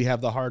hard T, we have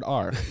the hard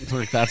R.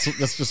 Like that's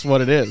just what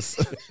it is.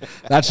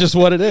 That's just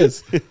what it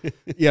is.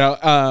 You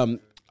know,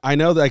 I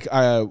know like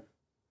I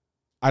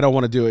don't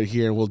want to do it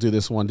here, and we'll do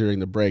this one during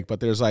the break. But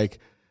there's like,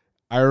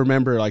 I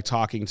remember like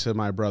talking to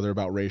my brother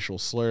about racial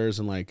slurs,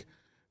 and like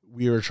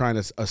we were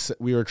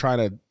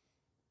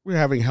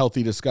having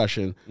healthy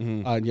discussion.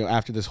 You know,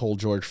 after this whole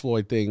George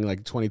Floyd thing,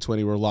 like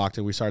 2020, we're locked,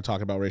 and we started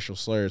talking about racial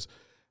slurs,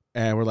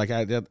 and we're like,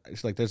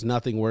 it's like there's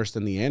nothing worse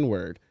than the N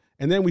word.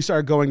 And then we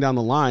started going down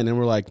the line, and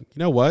we're like, you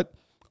know what?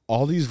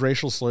 All these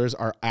racial slurs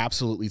are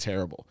absolutely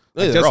terrible.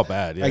 Like They're all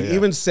bad. Yeah, like yeah.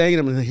 even saying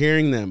them and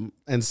hearing them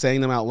and saying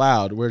them out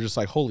loud, we're just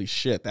like, holy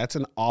shit, that's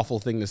an awful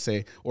thing to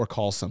say or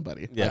call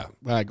somebody. Yeah.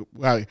 Like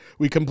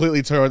we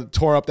completely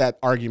tore up that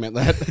argument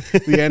that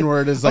the N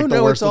word is like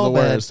the worst of the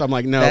worst. I'm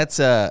like, no, that's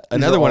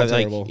another one of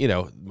like, terrible. you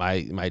know,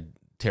 my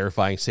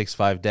terrifying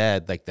 6'5"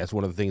 dad. Like that's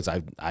one of the things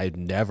I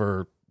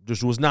never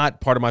just was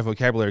not part of my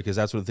vocabulary, because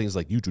that's one of the things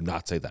like, you do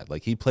not say that.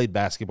 Like he played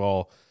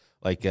basketball,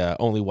 like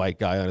only white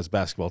guy on his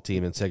basketball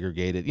team, and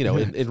segregated, you know,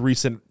 in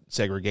recent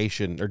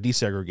segregation or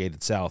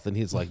desegregated South. And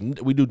he's like,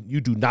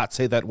 you do not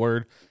say that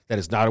word. That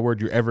is not a word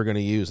you're ever going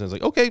to use. And I was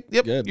like, okay,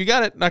 yep, Good. You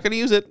got it. Not going to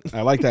use it.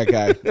 I like that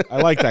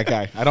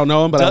guy. I don't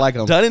know him, but I like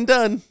him. Done and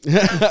done.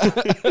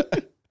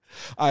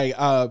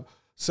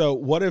 So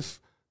what if,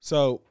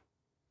 so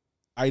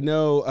I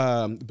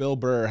know Bill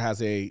Burr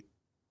has a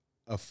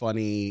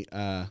funny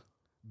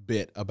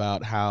bit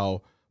about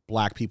how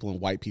black people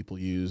and white people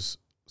use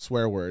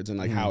swear words, and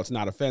like how it's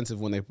not offensive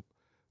when they,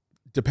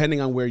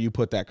 depending on where you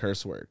put that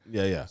curse word.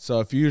 Yeah, yeah. So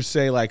if you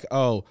say like,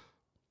 oh,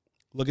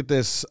 look at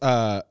this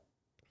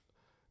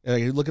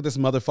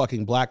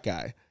motherfucking black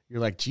guy, you're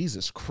like,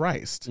 Jesus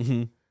Christ.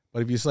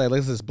 But if you say,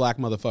 look at this black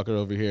motherfucker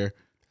over here,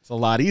 it's a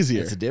lot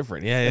easier. It's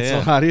different. Yeah, yeah.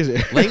 It's a lot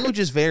easier. Language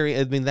is very,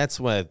 I mean, that's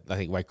what I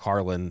think why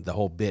Carlin, the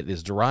whole bit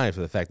is derived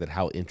from the fact that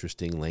how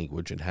interesting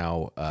language and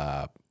how,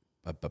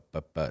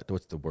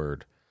 what's the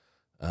word?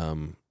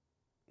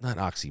 Not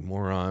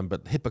oxymoron,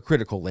 but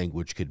hypocritical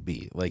language could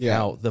be. Like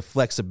how the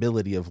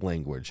flexibility of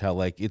language, how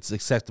like it's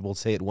acceptable to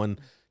say it one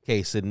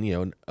case and, you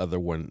know, another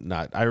one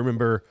not. I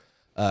remember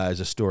as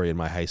a story in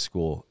my high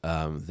school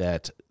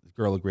that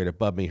girl a grade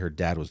above me, her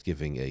dad was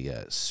giving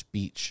a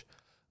speech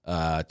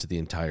to the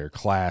entire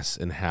class,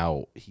 and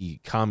how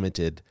he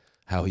commented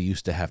how he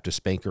used to have to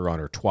spank her on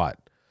her twat.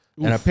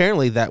 Oof. And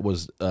apparently that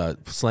was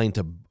slang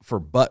for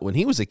butt when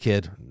he was a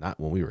kid, not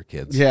when we were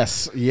kids.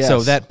 Yes.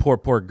 So that poor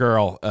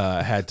girl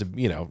had to,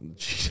 you know,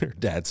 her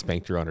dad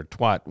spanked her on her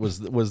twat was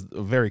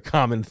a very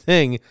common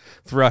thing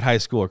throughout high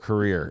school or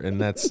career.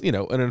 And that's, you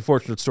know, an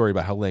unfortunate story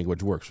about how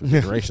language works with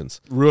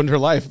generations. Ruined her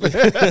life.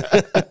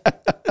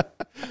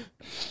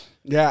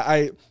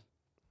 Yeah,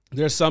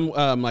 there's some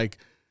like,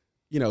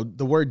 you know,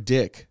 the word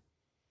dick,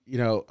 you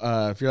know,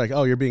 if you're like,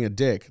 oh, you're being a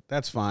dick,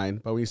 that's fine.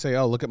 But when you say,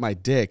 oh, look at my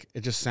dick,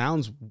 it just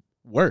sounds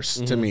worse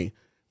to me.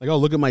 Like, oh,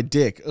 look at my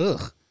dick.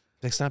 Ugh.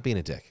 Like, stop being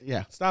a dick.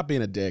 Yeah, stop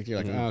being a dick.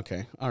 You're like, oh,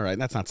 okay, all right,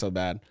 that's not so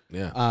bad.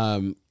 Yeah.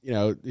 You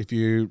know, if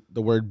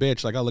the word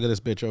bitch, like, oh, look at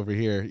this bitch over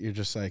here, you're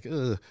just like,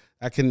 ugh,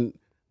 that can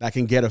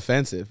get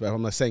offensive. But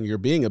I'm not saying you're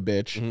being a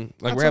bitch.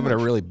 Like, we're having a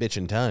really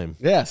bitchin' time.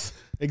 Yes,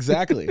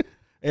 exactly.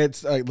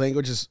 It's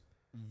language is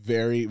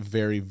very,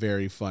 very,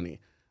 very funny.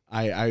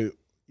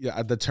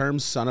 The term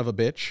 "son of a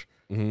bitch,"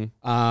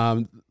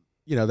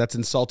 you know, that's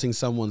insulting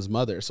someone's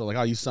mother. So like,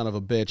 oh, you son of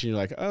a bitch, and you're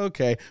like, oh,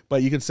 okay.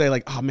 But you can say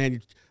like, oh man, you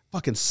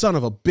fucking son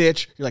of a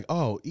bitch. You're like,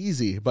 oh,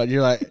 easy. But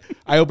you're like,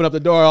 I open up the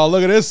door, oh,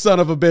 look at this son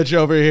of a bitch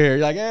over here.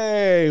 You're like,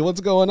 hey,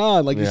 what's going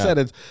on? Like you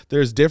said,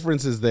 there's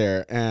differences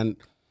there, and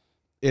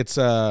it's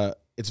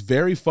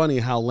very funny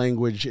how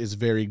language is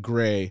very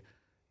gray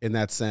in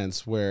that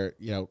sense, where,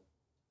 you know,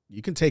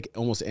 you can take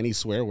almost any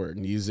swear word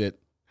and use it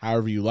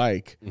however you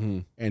like,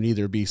 and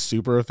either be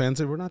super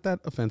offensive or not that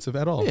offensive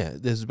at all. Yeah,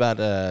 this is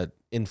about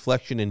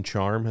inflection and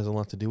charm has a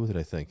lot to do with it,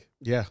 I think.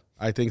 Yeah,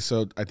 I think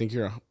so. I think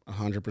you're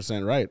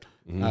 100% right.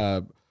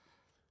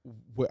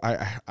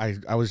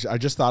 I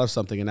just thought of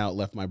something and now it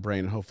left my brain,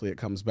 and hopefully it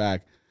comes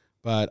back.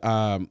 But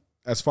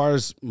as far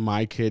as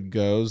my kid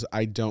goes,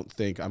 I don't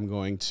think I'm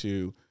going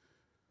to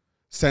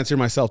censor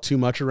myself too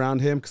much around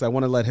him, because I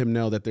want to let him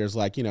know that there's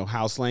like, you know,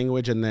 house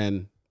language and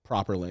then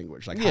proper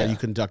language, like how you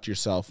conduct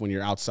yourself when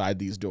you're outside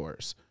these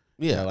doors.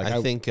 Yeah, like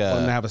I think want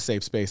him to have a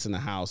safe space in the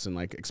house and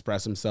like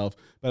express himself,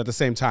 but at the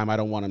same time, I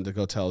don't want him to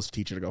go tell his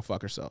teacher to go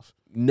fuck herself.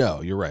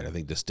 No, you're right. I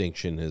think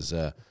distinction is,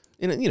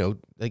 you know,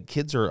 like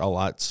kids are a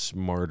lot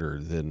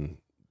smarter than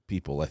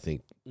people, I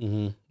think.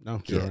 No,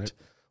 you're right.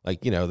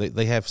 like, you know,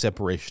 they have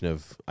separation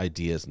of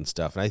ideas and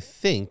stuff. And I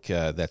think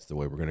that's the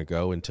way we're going to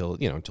go until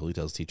he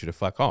tells the teacher to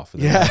fuck off.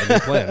 And then we'll have a new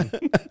plan.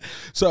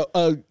 So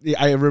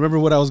I remember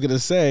what I was going to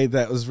say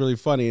that was really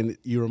funny, and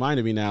you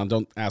reminded me now.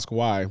 Don't ask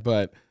why,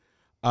 but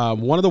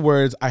one of the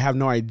words I have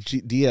no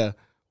idea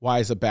why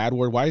it's a bad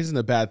word. Why isn't it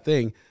a bad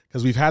thing?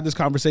 Because we've had this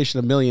conversation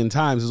a million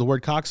times. Is the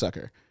word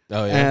cocksucker.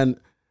 Oh, yeah. And,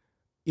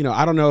 you know,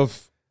 I don't know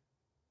if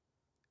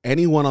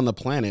anyone on the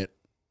planet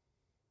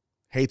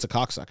hates a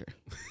cocksucker.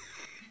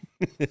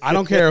 I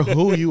don't care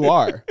who you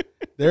are.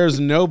 There's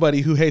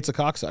nobody who hates a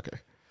cocksucker.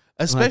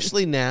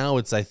 Especially now,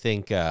 it's, I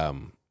think, you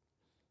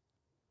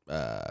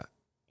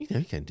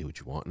can't do what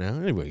you want now.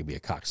 Anybody can be a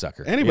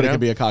cocksucker. Anybody can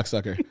be a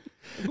cocksucker.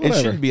 It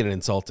shouldn't be an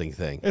insulting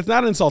thing. It's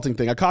not an insulting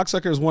thing. A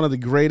cocksucker is one of the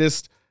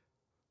greatest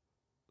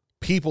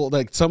people.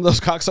 Like, some of those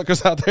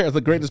cocksuckers out there are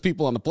the greatest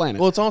people on the planet.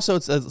 Well, it's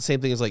the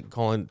same thing as like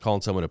calling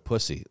someone a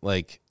pussy.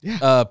 Like, yeah.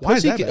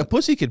 A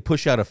pussy could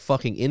push out a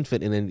fucking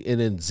infant and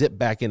then zip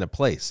back into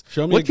place.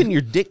 Show me what can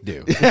your dick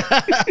do?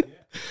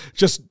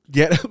 Just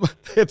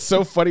it's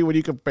so funny when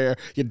you compare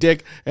your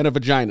dick and a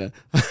vagina.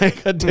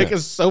 Like, a dick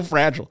is so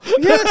fragile.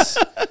 Yes.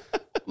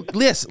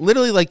 Yes.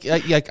 Literally, like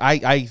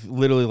I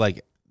literally,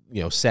 like,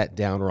 you know, sat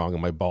down wrong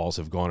and my balls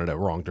have gone in a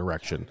wrong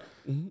direction.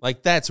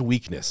 Like, that's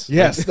weakness.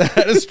 Yes,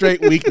 that is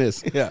straight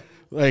weakness. Yeah.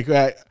 Like,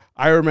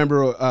 I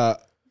remember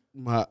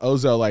my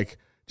Ozo, like,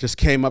 just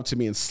came up to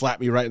me and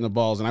slapped me right in the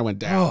balls, and I went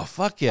down. Oh,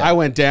 fuck yeah. I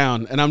went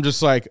down, and I'm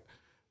just like,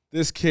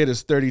 this kid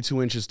is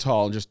 32 inches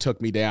tall and just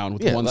took me down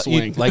with one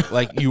swing.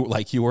 Like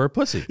you were a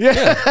pussy.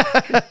 Yeah.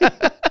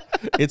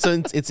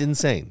 It's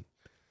insane.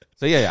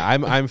 So yeah,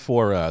 I'm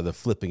for the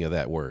flipping of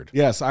that word.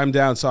 Yes, I'm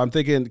down. So I'm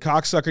thinking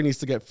cocksucker needs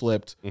to get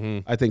flipped.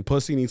 Mm-hmm. I think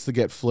pussy needs to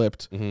get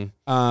flipped. Mm-hmm.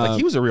 Like,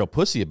 he was a real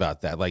pussy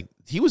about that. Like,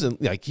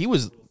 yeah. Like, he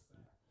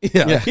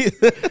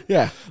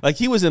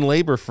was in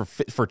labor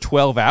for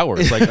 12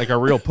 hours, like a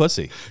real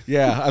pussy.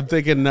 Yeah, I'm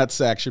thinking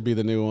nutsack should be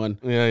the new one.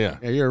 Yeah,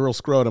 you're a real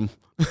scrotum.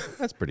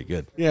 That's pretty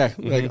good. Yeah,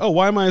 mm-hmm. Like, oh,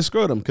 why am I a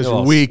scrotum? Because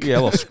you're weak. Yeah,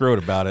 a little scrot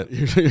about it.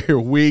 You're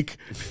weak.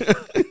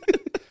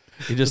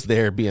 You're just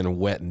there being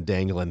wet and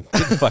dangling.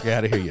 Get the fuck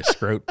out of here, you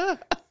scrot.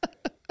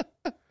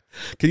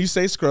 Can you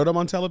say scrotum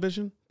on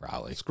television?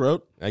 Probably.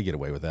 Scrot? I get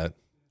away with that.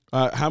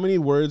 How many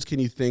words can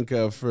you think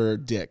of for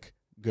dick?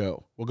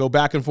 Go. We'll go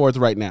back and forth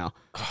right now.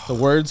 The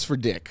words for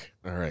dick.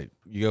 All right.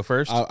 You go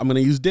first? I'm going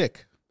to use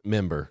dick.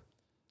 Member.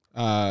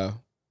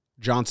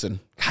 Johnson.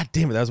 God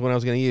damn it. That was one I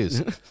was going to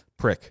use.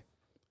 Prick.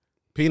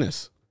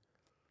 Penis.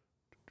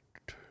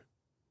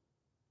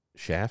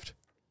 Shaft.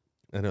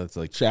 I know it's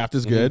like... Shaft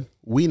is good.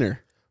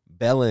 Wiener.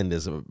 Bellend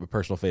is a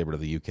personal favorite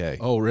of the UK.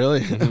 Oh, really?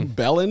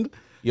 Bellend?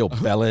 Yo,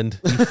 Bellend.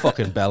 You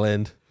fucking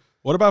Bellend.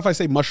 What about if I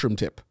say mushroom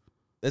tip?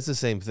 That's the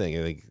same thing.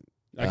 I think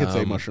I could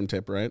say mushroom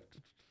tip, right?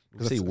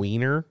 Say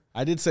wiener.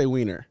 I did say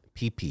wiener.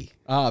 Pee-pee.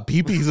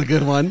 Pee-pee's a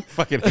good one.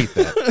 Fucking hate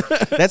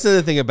that. That's the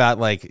other thing about,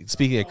 like,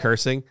 speaking of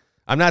cursing.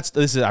 I'm not.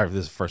 This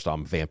is first off,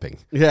 I'm vamping.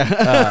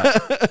 Yeah.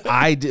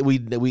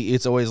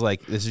 It's always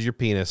like, this is your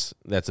penis.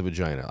 That's a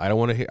vagina. I don't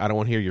want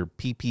to hear your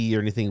pee-pee or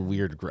anything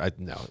weird.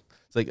 No.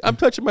 It's like, I'm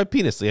touching my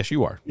penis. Yes,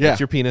 you are. Yeah.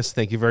 That's your penis.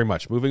 Thank you very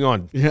much. Moving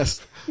on.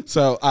 Yes.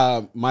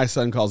 So my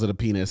son calls it a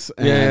penis.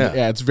 And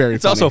yeah, it's very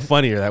It's funny. also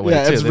funnier that way,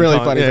 yeah, too. It's really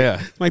funny. Yeah.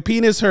 Like, my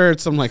penis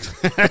hurts. I'm like...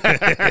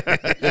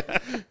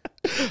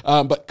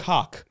 but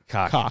cock.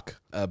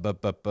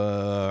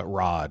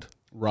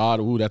 Rod.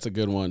 Ooh, that's a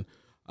good one.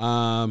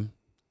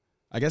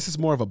 I guess it's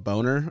more of a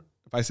boner.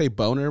 If I say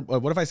boner,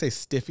 what if I say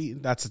stiffy?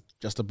 That's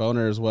just a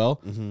boner as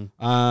well.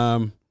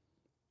 Mm-hmm.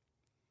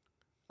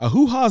 A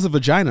hoo-ha is a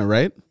vagina,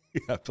 right?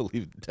 Yeah, I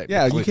believe technically.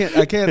 Yeah, you can't.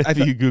 I can't. If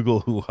you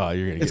Google hoo-ha,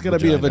 you're gonna. It's gonna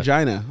be a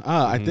vagina.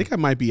 I think I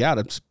might be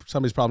out.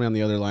 Somebody's probably on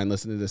the other line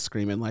listening to this,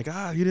 screaming like,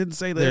 you didn't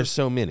say this. There's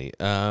so many.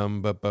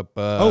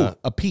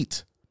 A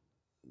Pete.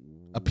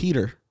 A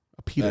Peter.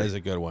 A Peter. That is a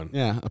good one.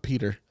 Yeah, a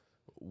Peter.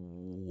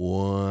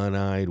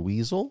 One-eyed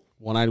weasel.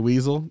 One-eyed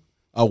weasel.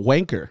 A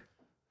wanker.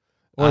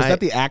 Or is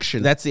that the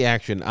action? That's the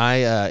action.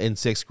 In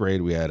 6th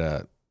grade, we had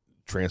a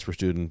transfer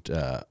student,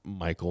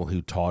 Michael,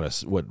 who taught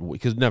us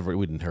because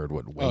we didn't heard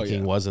what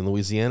wanking was in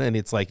Louisiana. And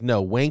it's like,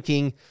 no,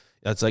 wanking,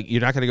 it's like, you're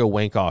not going to go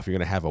wank off. You're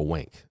going to have a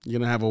wank. You're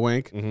going to have a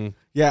wank? Mm-hmm.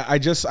 Yeah,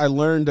 I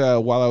learned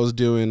while I was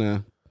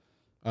doing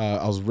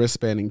I was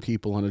wristbanding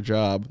people on a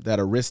job that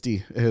a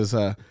wristy is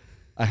a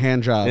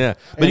hand job. Yeah,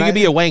 but you could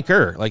be a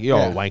wanker, like, a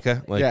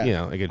wanker, like,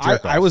 like a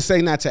jerk off. I was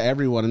saying that to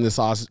everyone, and this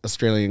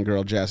Australian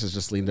girl, Jess, has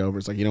just leaned over.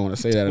 It's like, you don't want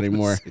to say that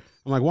anymore.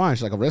 I'm like, why?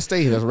 She's like, a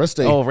wristy? There's a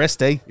wristy. Oh,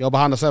 wristy. Go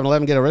behind the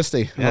 7-Eleven, get a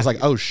wristy. And I was like,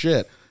 oh,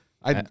 shit.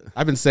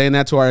 I've been saying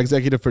that to our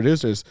executive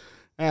producers.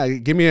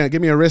 Give me a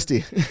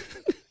wristy.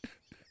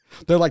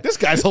 They're like, this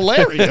guy's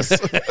hilarious.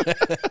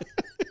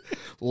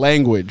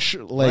 Language.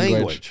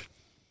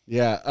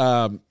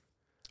 Yeah.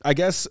 I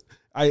guess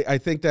I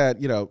think that,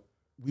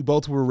 we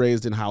both were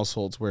raised in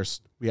households where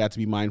we had to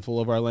be mindful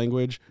of our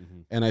language.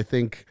 Mm-hmm. And I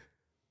think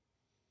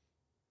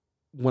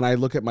when I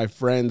look at my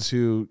friends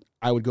who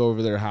I would go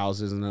over their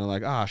houses and they're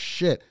like,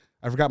 shit,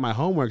 I forgot my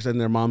homework. And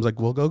their mom's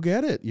like, well, go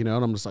get it. And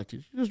I'm just like,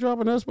 did you just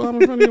drop an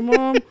S-bomb in front of your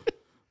mom?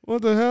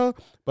 what the hell?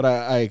 But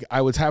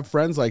I would have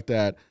friends like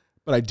that.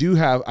 But I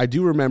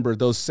do remember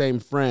those same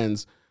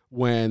friends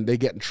when they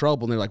get in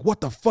trouble and they're like,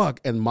 what the fuck?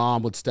 And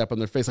mom would step on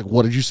their face like,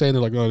 what did you say? And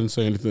they're like, oh, I didn't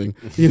say anything.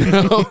 You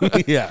know?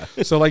 Yeah.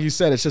 So like you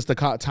said, it's just the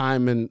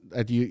time and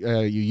you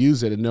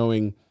use it and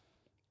knowing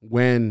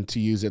when to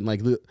use it. And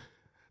like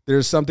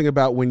there's something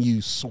about when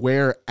you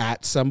swear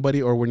at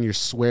somebody or when you're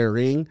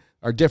swearing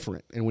are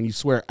different. And when you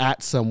swear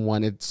at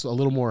someone, it's a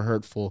little more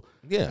hurtful.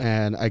 Yeah.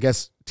 And I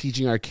guess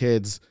teaching our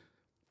kids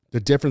the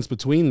difference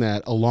between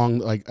that along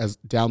like as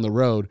down the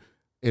road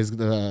is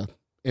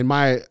in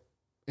my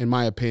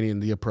opinion,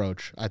 the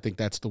approach. I think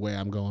that's the way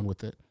I'm going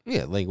with it.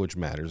 Yeah, language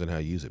matters and how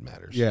you use it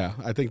matters. Yeah,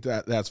 I think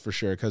that's for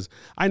sure. Because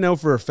I know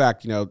for a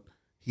fact,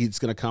 he's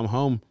going to come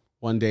home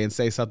one day and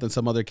say something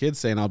some other kid's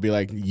saying. I'll be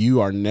like,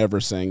 you are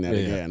never saying that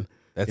again.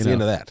 That's the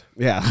end of that.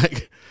 Yeah,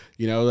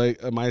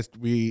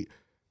 we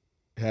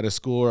had a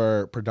school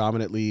where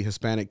predominantly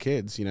Hispanic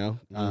kids,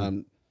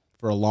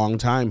 for a long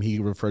time he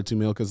referred to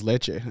milk as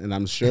leche. And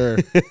I'm sure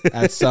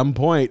at some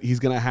point he's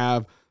going to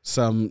have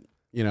some,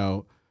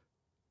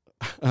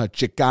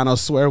 Chicano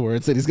swear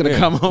words that he's going to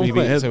come home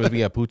with. So it would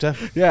be a puta?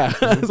 Yeah.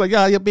 It's like,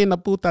 yeah, you're being a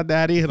puta,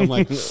 daddy. And I'm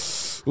like,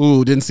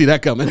 ooh, didn't see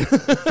that coming.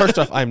 First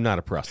off, I'm not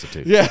a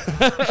prostitute. Yeah.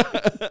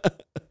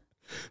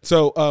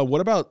 So what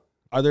about,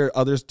 are there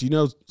others? Do you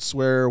know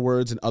swear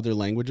words in other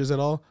languages at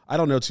all? I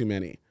don't know too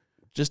many.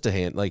 Just a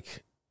hand,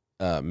 like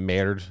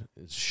merde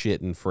is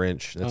shit in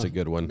French. That's a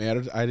good one.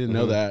 Merde, I didn't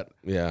know that.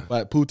 Yeah.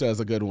 But puta is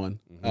a good one.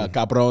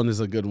 Cabron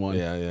is a good one.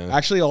 Yeah.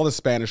 Actually, all the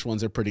Spanish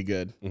ones are pretty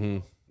good.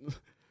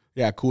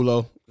 Yeah,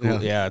 culo.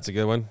 Yeah, it's a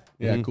good one.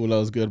 Yeah,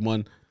 culo is a good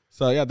one.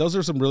 So yeah, those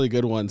are some really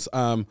good ones.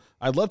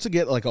 I'd love to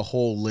get like a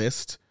whole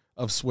list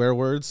of swear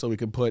words so we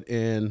can put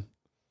in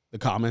the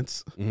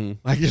comments.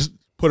 Like just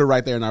put it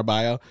right there in our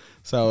bio.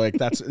 So like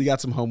you got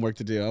some homework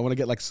to do. I want to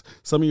get like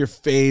some of your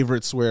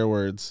favorite swear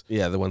words.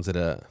 Yeah, the ones that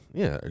are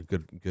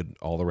good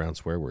all around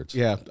swear words.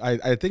 Yeah,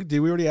 I think, did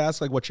we already ask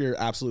like what your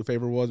absolute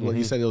favorite was? Well,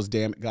 you said it was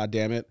God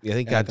damn it. Yeah, I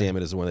think God damn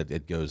it is the one that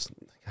it goes.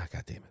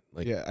 God damn it.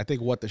 Like, yeah, I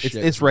think what the shit.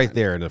 It's right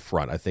there in the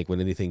front. I think when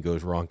anything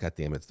goes wrong, God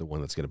damn it's the one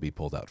that's going to be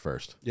pulled out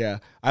first. Yeah,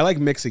 I like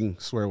mixing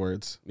swear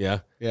words. Yeah,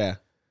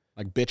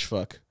 like bitch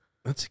fuck.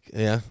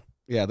 Yeah.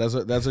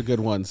 Those are good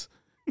ones.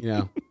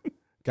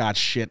 God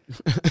shit.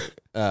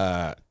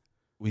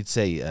 We'd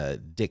say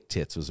dick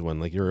tits was one.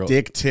 Like your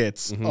dick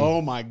tits.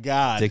 Oh my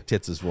god, dick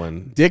tits is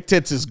one. Dick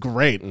tits is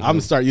great. I'm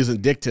gonna start using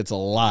dick tits a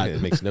lot. Yeah,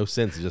 it makes no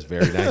sense. It's just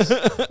very nice.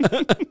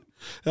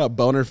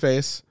 Boner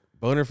face.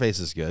 Boner face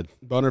is good.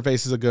 Boner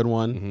face is a good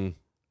one.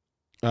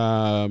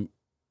 I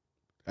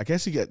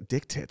guess you get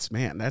dick tits.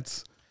 Man,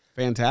 that's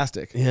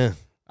fantastic. Yeah.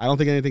 I don't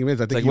think anything means.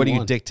 I think it's like, what are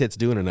you dick tits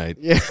doing tonight?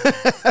 Yeah.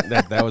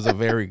 that was a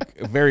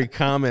very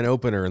common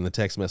opener in the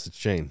text message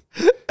chain.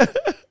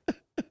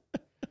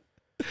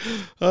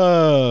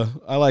 I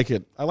like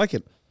it.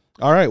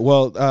 All right.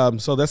 Well,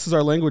 so this is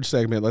our language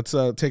segment. Let's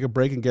take a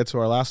break and get to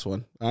our last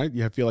one. All right.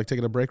 You feel like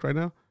taking a break right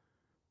now?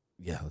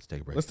 Yeah, let's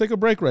take a break. Let's take a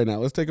break right now.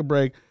 Let's take a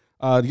break.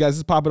 You guys, this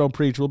is Papa Don't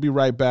Preach. We'll be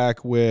right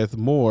back with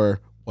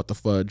more What the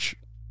Fudge.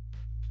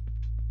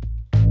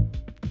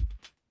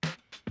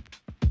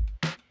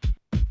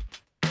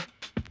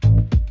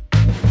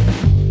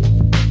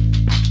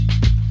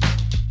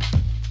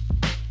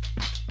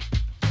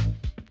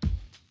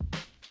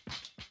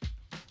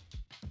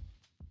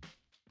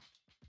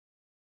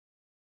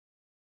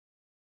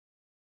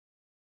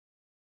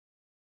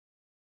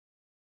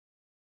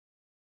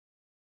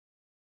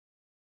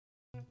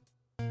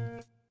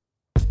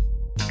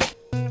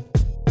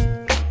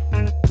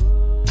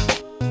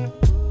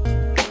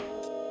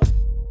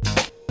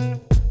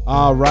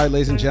 All right,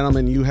 ladies and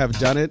gentlemen, you have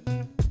done it.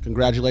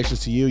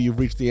 Congratulations to you. You've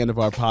reached the end of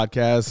our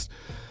podcast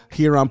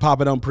here on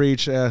Papa Don't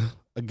Preach.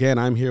 Again,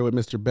 I'm here with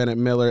Mr. Bennett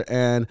Miller,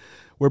 and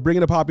we're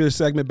bringing a popular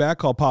segment back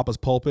called Papa's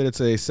Pulpit. It's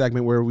a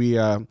segment where we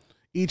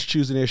each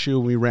choose an issue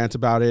and we rant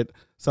about it,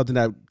 something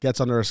that gets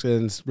under our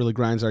skins, really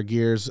grinds our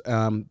gears.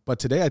 But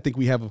today, I think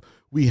we have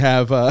we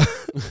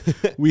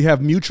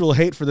have mutual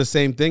hate for the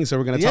same thing, so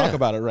we're going to talk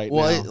about it now.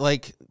 Well,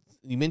 like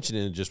you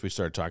mentioned it, we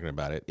started talking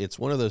about it. It's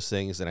one of those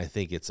things that I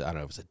think I don't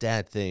know if it's a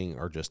dad thing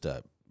or just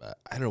I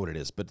don't know what it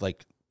is, but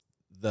like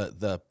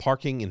the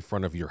parking in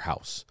front of your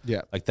house.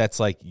 Yeah. Like that's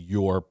like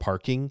your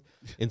parking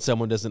and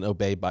someone doesn't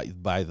obey by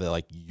the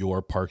like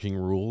your parking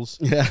rules.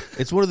 Yeah.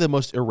 It's one of the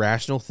most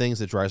irrational things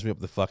that drives me up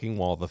the fucking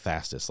wall the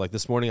fastest. Like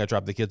this morning I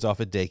dropped the kids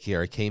off at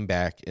daycare. I came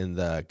back and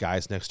the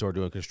guys next door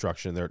doing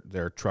construction,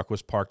 their truck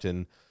was parked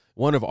in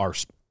one of our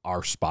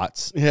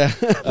spots. Yeah.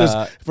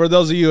 For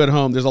those of you at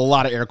home, there's a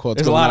lot of air quotes.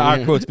 There's a lot of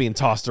air quotes being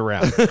tossed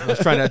around. I was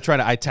trying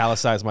to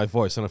italicize my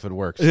voice. I don't know if it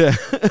works.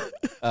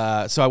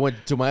 Yeah. So I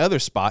went to my other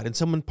spot and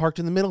someone parked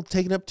in the middle,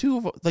 taking up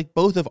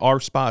both of our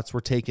spots were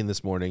taken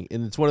this morning.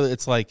 And it's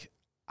it's like,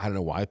 I don't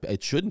know why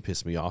it shouldn't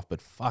piss me off,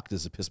 but fuck,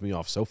 does it piss me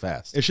off so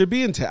fast? It should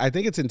be. I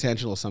think it's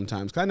intentional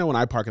sometimes. 'Cause I know when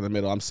I park in the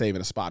middle, I'm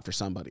saving a spot for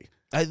somebody.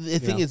 The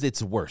thing is,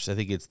 it's worse. I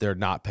think it's they're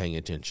not paying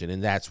attention,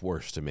 and that's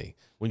worse to me.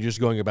 When you're just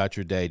going about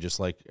your day, just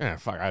like,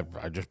 fuck,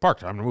 I just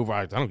parked. I'm gonna move.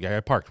 I don't care. I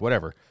parked.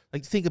 Whatever.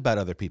 Like, think about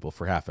other people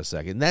for half a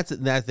second.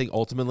 And I think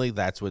ultimately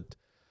that's what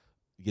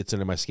gets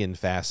under my skin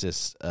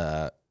fastest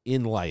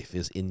in life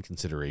is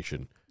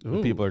inconsideration.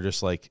 When people are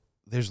just like,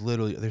 there's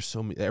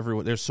so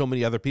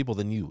many other people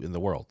than you in the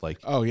world. Like,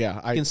 oh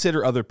yeah, I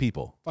consider other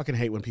people. fucking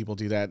hate when people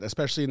do that,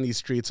 especially in these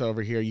streets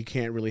over here. You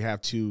can't really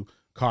have two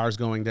cars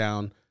going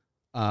down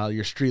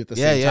your street at the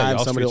same time.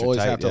 Somebody will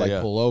always have to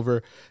pull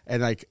over.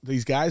 And like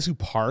these guys who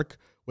park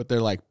with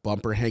their like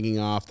bumper hanging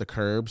off the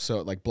curb, so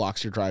it like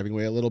blocks your driving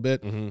way a little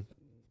bit. Mm-hmm.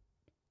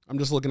 I'm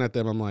just looking at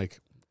them. I'm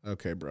like,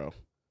 okay, bro.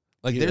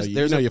 Like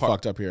you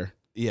fucked up here.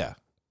 Yeah.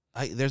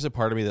 There's a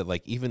part of me that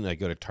like even I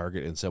go to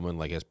Target and someone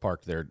like has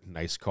parked their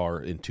nice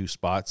car in two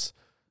spots.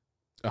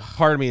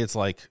 Part of me it's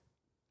like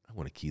I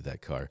want to key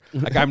that car.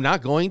 Like I'm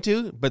not going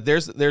to, but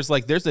there's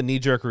a knee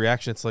jerk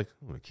reaction. It's like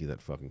I want to key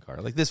that fucking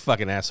car. Like this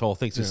fucking asshole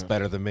thinks it's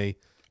better than me.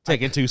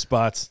 Taking two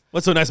spots.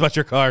 What's so nice about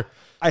your car?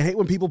 I hate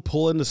when people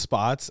pull into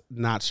spots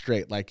not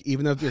straight. Like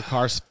even if your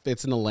car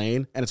fits in the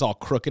lane and it's all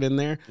crooked in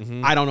there,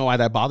 I don't know why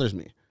that bothers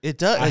me. It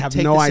does. I have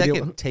no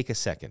idea. Take a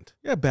second.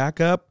 Yeah,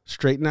 back up,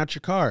 straighten out your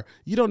car.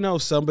 You don't know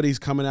if somebody's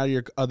coming out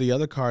of the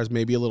other cars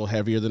maybe a little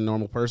heavier than a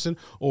normal person,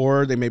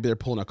 or they're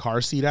pulling a car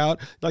seat out.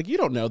 Like you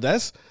don't know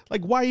this.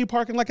 Like why are you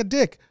parking like a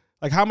dick?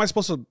 Like how am I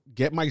supposed to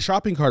get my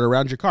shopping cart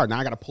around your car? Now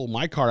I got to pull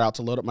my car out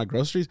to load up my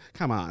groceries.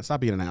 Come on,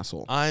 stop being an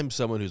asshole. I'm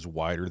someone who's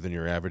wider than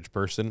your average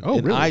person. Oh,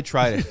 and really? I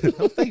try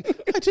to.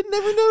 I didn't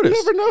never notice.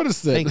 You never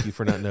noticed it. Thank you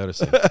for not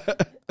noticing.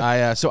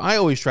 So I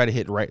always try to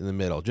hit right in the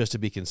middle just to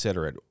be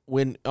considerate.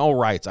 When all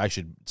rights, I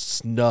should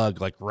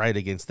snug like right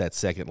against that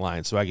second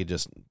line, so I could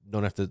just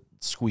don't have to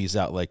squeeze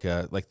out like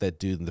that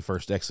dude in the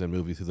first X-Men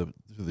movie through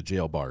the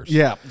jail bars.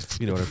 Yeah,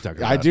 you know what I'm talking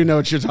about. I do know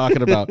what you're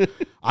talking about.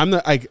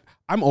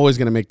 I'm always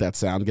gonna make that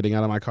sound getting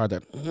out of my car.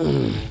 That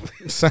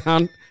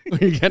sound when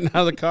you're getting out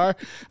of the car.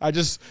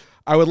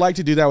 I would like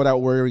to do that without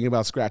worrying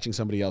about scratching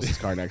somebody else's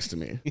car next to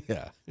me.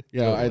 Yeah.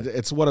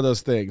 It's one of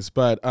those things.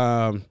 But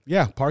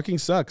yeah, parking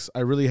sucks. I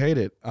really hate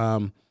it.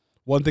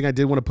 One thing I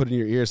did want to put in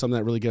your ear, something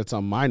that really gets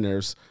on my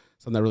nerves,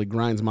 something that really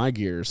grinds my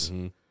gears.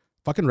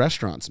 Fucking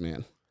restaurants,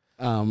 man.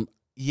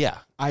 Yeah.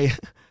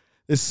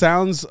 This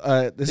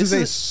is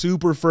a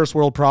super first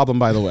world problem,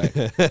 by the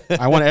way.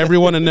 I want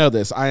everyone to know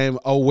this. I am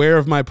aware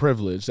of my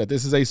privilege, that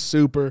this is a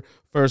super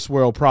first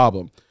world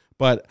problem.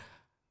 But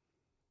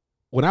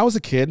when I was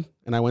a kid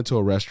and I went to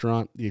a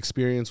restaurant, the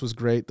experience was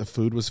great. The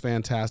food was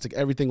fantastic.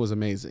 Everything was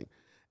amazing.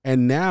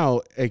 And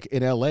now like,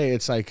 in LA,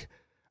 it's like,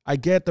 I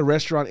get the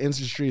restaurant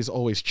industry is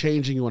always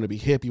changing. You want to be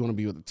hip. You want to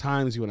be with the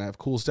times. You want to have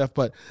cool stuff.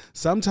 But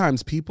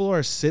sometimes people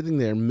are sitting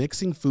there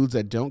mixing foods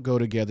that don't go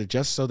together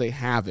just so they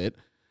have it.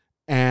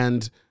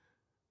 And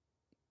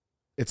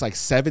it's like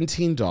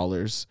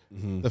 $17.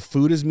 The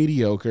food is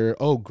mediocre.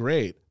 Oh,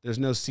 great. There's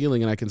no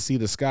ceiling and I can see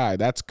the sky.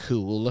 That's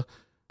cool.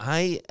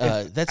 I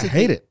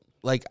hate it.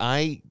 Like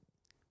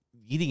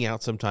eating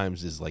out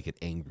sometimes is like an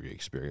angry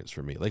experience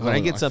for me. Like when I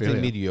get something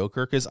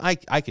mediocre, because I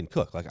can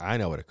cook. Like I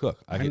know how to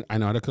cook. I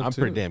know how to cook. I'm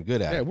pretty damn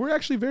good at it. Yeah, we're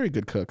actually very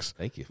good cooks.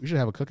 Thank you. We should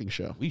have a cooking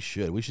show. We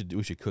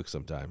should cook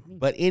sometime.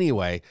 But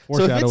anyway,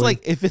 so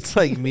if it's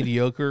like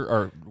mediocre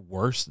or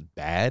worse,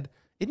 bad,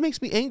 it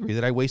makes me angry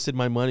that I wasted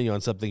my money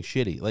on something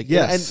shitty. Like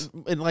yes,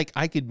 and like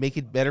I could make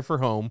it better for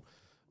home,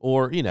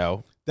 or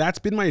that's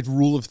been my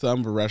rule of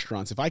thumb for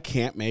restaurants. If I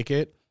can't make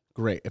it,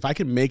 great. If I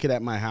can make it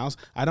at my house,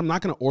 I'm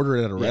not going to order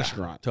it at a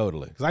restaurant.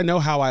 Totally. Because I know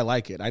how I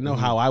like it. I know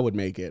how I would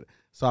make it.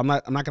 So I'm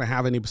not going to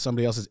have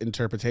somebody else's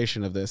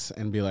interpretation of this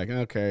and be like,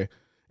 okay,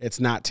 it's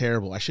not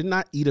terrible. I should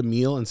not eat a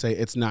meal and say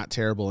it's not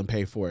terrible and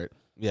pay for it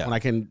when I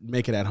can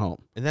make it at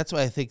home. And that's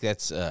why I think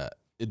that's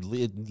it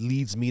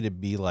leads me to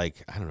be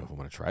like, I don't know if I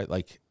want to try it.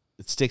 Like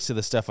it sticks to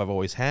the stuff I've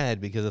always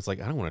had because it's like,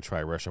 I don't want to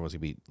try a restaurant that's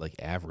going to be like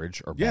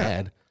average or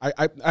bad.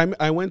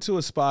 I went to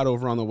a spot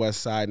over on the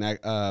west side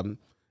and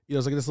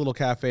it's like this little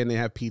cafe and they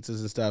have pizzas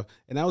and stuff.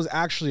 And that was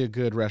actually a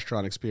good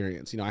restaurant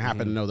experience. I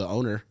happen to know the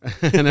owner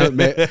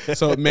and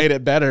so it made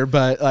it better.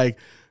 But like,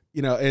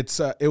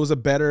 it was a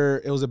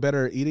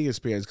better eating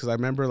experience. Cause I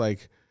remember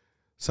like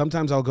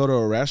sometimes I'll go to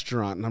a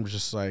restaurant and I'm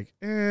just like,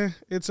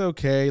 it's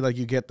okay. Like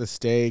you get the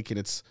steak and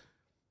it's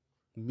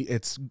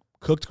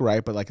cooked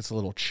right, but like it's a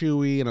little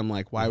chewy. And I'm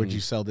like, why would you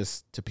sell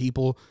this to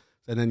people?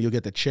 And then you'll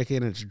get the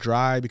chicken and it's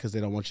dry because they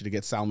don't want you to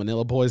get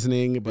salmonella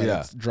poisoning, but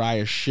it's dry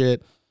as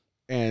shit.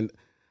 And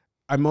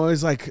I'm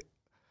always like,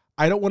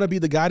 I don't want to be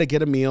the guy to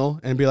get a meal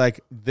and be like,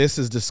 this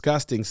is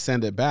disgusting,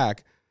 send it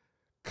back.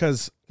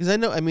 Because I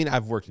know,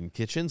 I've worked in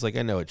kitchens. Like,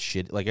 I know it's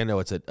shit. Like, I know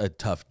it's a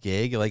tough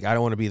gig. Like, I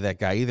don't want to be that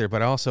guy either.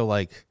 But I also,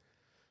 like,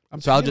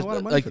 I'll just,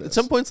 like, at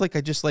some points, like,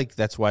 I just, like,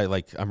 that's why,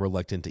 like, I'm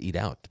reluctant to eat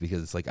out.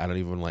 Because it's like, I don't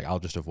even, like, I'll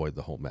just avoid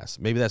the whole mess.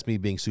 Maybe that's me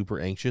being super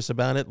anxious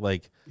about it.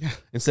 Like,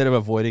 instead of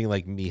avoiding,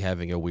 like, me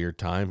having a weird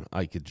time,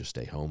 I could just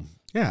stay home.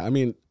 Yeah,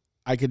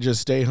 I could just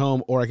stay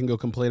home or I can go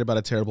complain about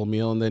a terrible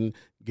meal and then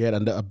get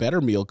a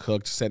better meal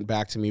cooked, sent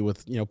back to me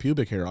with,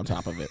 pubic hair on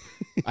top of it.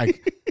 I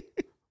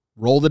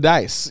roll the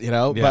dice,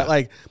 Yeah. but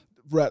like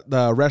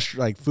the restaurant,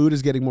 like food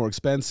is getting more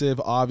expensive.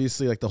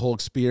 Obviously, like the whole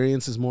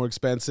experience is more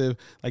expensive.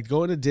 Like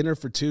going to dinner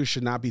for two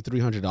should not be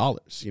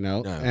 $300,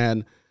 No.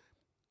 And,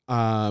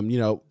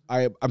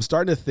 I'm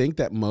starting to think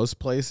that most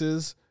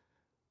places,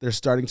 they're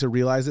starting to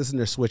realize this and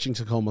they're switching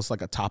to almost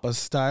like a tapas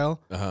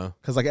style.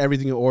 Because like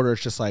everything you order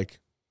is just like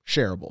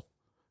shareable.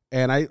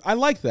 And I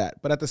like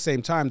that. But at the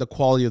same time, the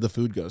quality of the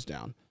food goes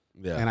down.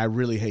 Yeah. And I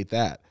really hate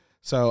that.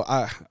 So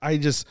I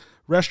just,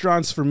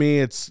 restaurants for me,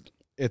 it's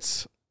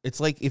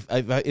like if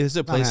it's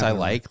a place I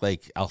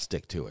like I'll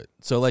stick to it.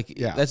 So like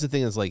that's the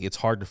thing is like it's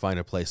hard to find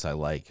a place I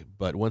like,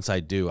 but once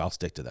I do, I'll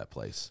stick to that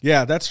place.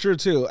 Yeah, that's true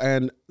too.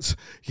 And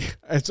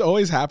it's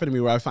always happened to me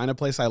where I find a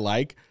place I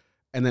like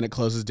and then it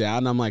closes down.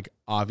 And I'm like,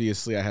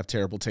 obviously I have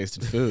terrible taste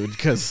in food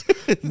because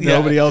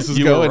nobody else is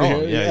going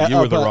here. Yeah, you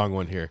were the wrong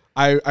one here.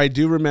 I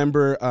do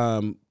remember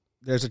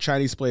there's a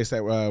Chinese place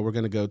that we're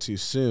going to go to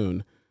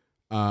soon.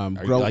 Are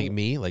you like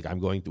me? Like I'm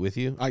going with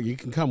you? You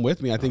can come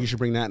with me. I think you should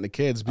bring that in the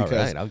kids because all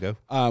right, I'll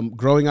go.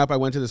 Growing up, I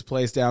went to this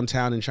place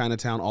downtown in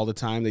Chinatown all the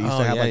time. They used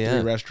to have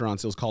 3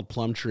 restaurants. It was called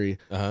Plumtree.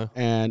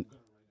 And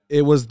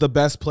it was the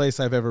best place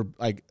I've ever,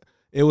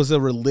 it was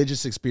a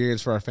religious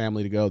experience for our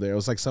family to go there. It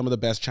was like some of the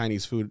best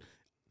Chinese food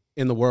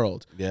in the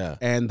world. Yeah.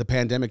 And the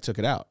pandemic took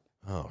it out.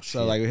 Oh, shit.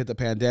 So we hit the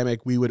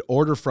pandemic. We would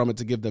order from it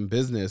to give them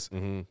business,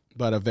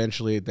 but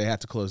eventually they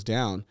had to close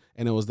down.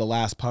 And it was the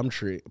last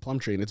Plumtree,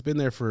 and it's been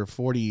there for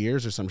 40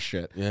 years or some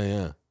shit. Yeah,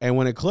 yeah. And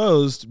when it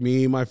closed,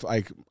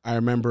 I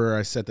remember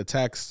I sent the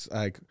text,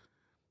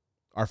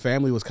 our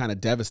family was kind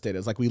of devastated.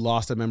 It's like we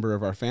lost a member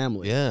of our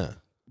family. Yeah.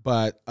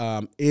 But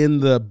in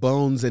the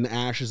bones and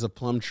ashes of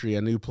Plumtree,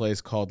 a new place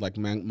called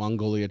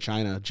Mongolia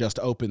China just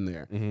opened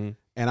there. And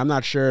I'm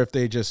not sure if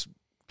they just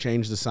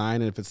change the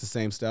sign and if it's the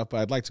same stuff, but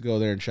I'd like to go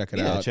there and check it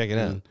out. Yeah, check it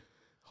out.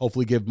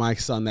 Hopefully give my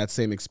son that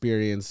same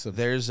experience.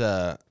 There's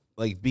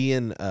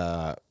being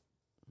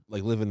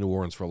living in New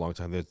Orleans for a long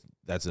time.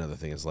 That's another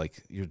thing. Is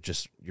like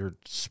you're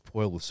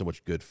spoiled with so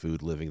much good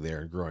food living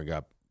there and growing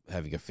up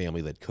having a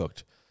family that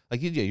cooked.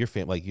 Like your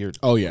family,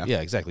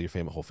 yeah, exactly.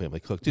 Your whole family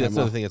cooked too. That's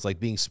another thing. It's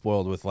like being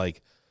spoiled with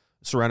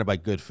surrounded by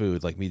good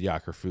food, like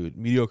mediocre food.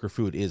 Mediocre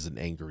food is an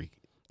angry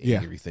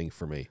thing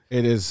for me.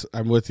 It is.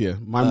 I'm with you.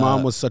 My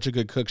mom was such a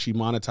good cook. She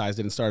monetized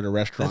it and started a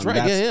restaurant. That's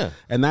right. Yeah.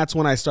 And that's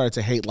when I started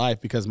to hate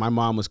life because my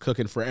mom was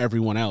cooking for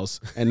everyone else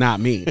and not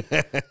me.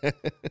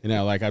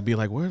 I'd be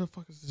like, where the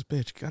fuck is this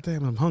bitch?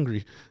 Goddamn, I'm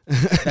hungry.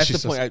 That's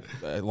the point.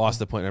 I lost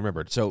the point. I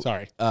remembered. So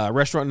sorry.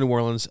 Restaurant in New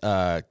Orleans,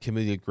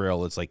 Camellia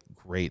Grill. It's like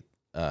great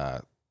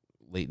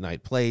late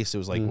night place. It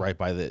was like right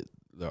by the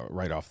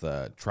right off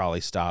the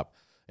trolley stop.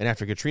 And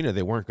after Katrina,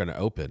 they weren't going to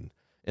open.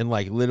 And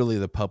literally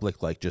the public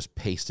just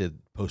posted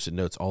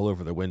notes all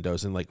over their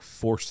windows and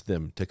forced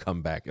them to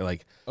come back.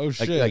 Oh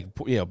shit.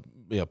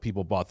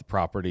 People bought the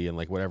property and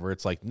whatever.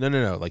 It's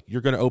no.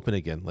 You're going to open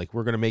again.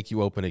 We're going to make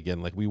you open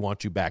again. We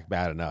want you back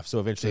bad enough. So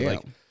eventually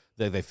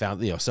they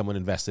found, someone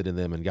invested in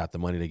them and got the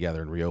money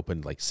together and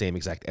reopened same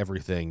exact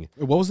everything.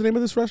 What was the name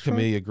of this restaurant?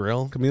 Camellia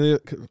Grill. Camellia.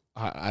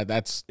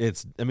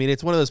 It's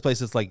one of those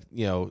places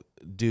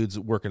dudes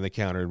working the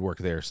counter and work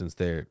there since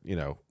they're,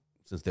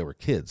 since they were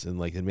kids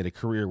and had made a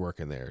career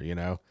working there,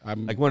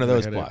 I'm one of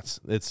those spots.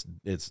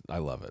 It's I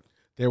love it.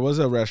 There was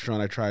a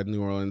restaurant I tried in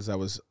New Orleans that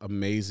was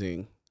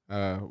amazing.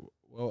 It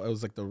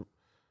was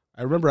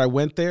I remember I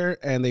went there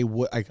and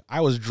I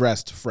was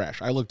dressed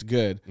fresh. I looked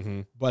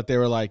good, but they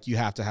were like, you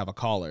have to have a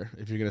collar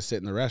if you're going to sit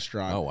in the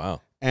restaurant. Oh,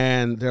 wow.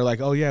 And they're like,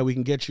 oh yeah, we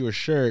can get you a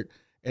shirt.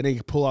 And they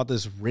pull out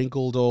this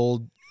wrinkled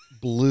old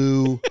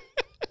blue,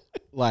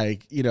 Van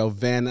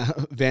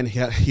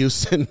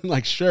Houston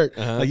shirt.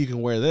 You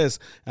can wear this.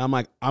 And I'm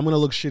like, I'm going to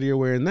look shittier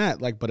wearing that.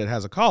 but it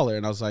has a collar.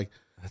 And I was like,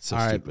 that's so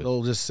all right, stupid.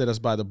 they'll just sit us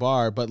by the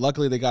bar. But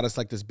luckily they got us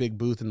this big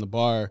booth in the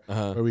bar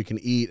where we can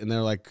eat. And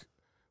they're like,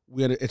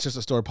 it's just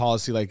a store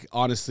policy.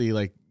 Honestly,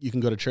 you can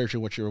go to church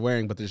in what you were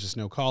wearing, but there's just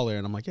no collar.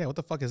 And I'm like, yeah, what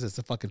the fuck is this?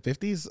 The fucking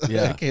 50s?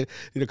 Yeah. I can't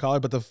need a collar.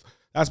 But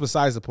that's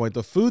besides the point.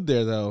 The food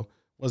there though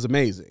was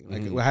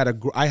amazing.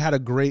 I had a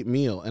great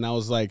meal, and I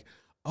was like,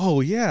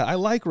 oh yeah, I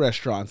like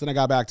restaurants. And I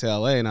got back to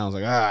LA, and I was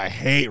like, I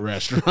hate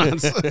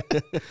restaurants.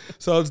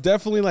 So it's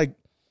definitely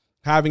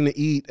having to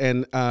eat,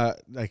 and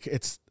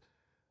it's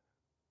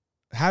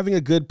having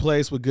a good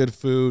place with good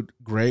food,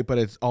 great. But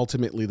it's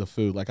ultimately the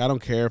food. I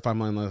don't care if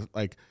I'm on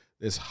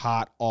this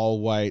hot, all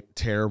white,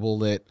 terrible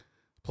lit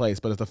place,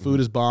 but if the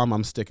food is bomb,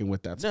 I'm sticking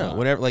with that spot. No,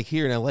 whenever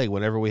here in LA,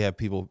 whenever we have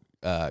people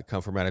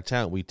come from out of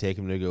town, we take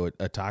them to go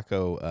a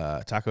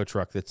taco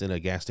truck that's in a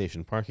gas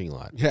station parking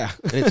lot. Yeah,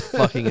 and it's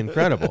fucking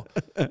incredible.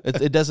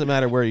 It doesn't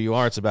matter where you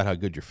are; it's about how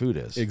good your food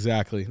is.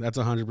 Exactly, that's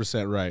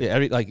 100% right. Yeah,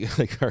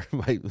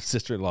 my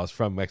sister-in-law is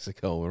from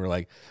Mexico, and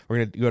we're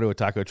gonna go to a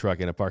taco truck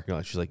in a parking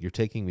lot. She's like, "You're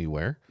taking me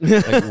where?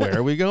 Where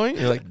are we going?"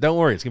 You're like, "Don't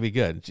worry, it's gonna be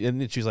good." And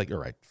then she's like, "All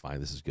right,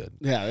 fine, this is good."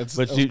 Yeah,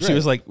 she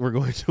was like, "We're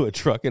going to a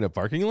truck in a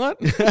parking lot."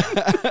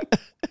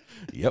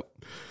 Yep.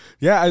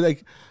 Yeah,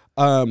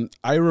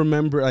 I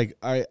remember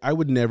I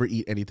would never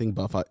eat anything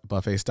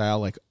buffet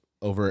style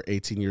over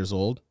 18 years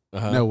old.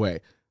 No way.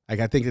 Like,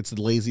 I think it's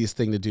the laziest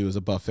thing to do is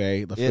a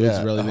buffet. The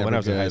food's really never good. When I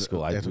was in high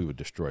school, we would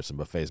destroy some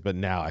buffets. But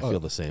now I feel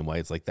the same way.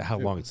 It's like, how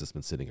long has this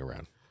been sitting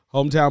around?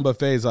 Hometown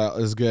buffets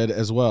is good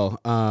as well.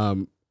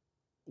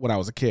 When I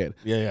was a kid.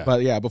 Yeah.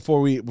 But yeah,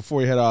 before we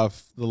head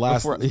off,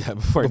 before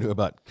I knew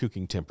about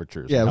cooking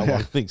temperatures. And how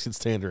long things can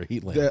stay under a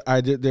heat lamp.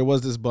 There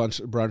was this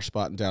brunch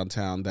spot in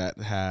downtown that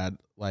had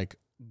like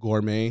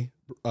gourmet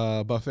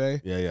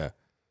buffet. Yeah.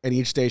 And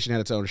each station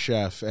had its own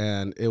chef,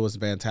 and it was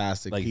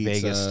fantastic. Like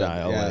pizza, Vegas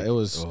style. Yeah, it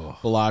was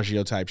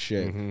Bellagio type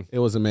shit. It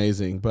was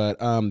amazing. But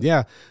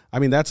yeah, I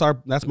mean that's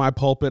my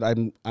pulpit.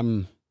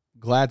 I'm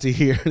glad to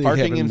hear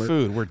parking and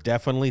food. We're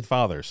definitely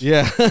fathers.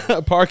 Yeah,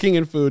 parking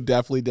and food,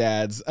 definitely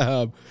dads.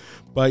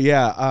 But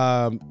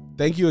yeah,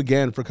 thank you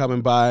again for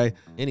coming by.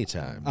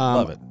 Anytime.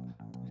 Love it.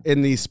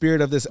 In the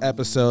spirit of this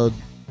episode,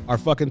 our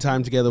fucking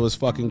time together was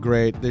fucking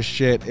great. This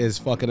shit is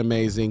fucking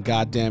amazing.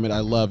 God damn it, I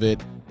love it.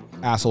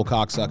 Asshole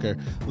cocksucker.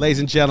 Ladies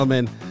and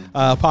gentlemen,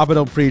 Papa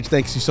Don't Preach,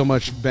 thanks you so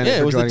much,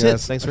 Bennett, for joining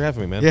us. Thanks for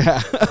having me, man.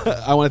 Yeah.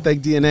 I want to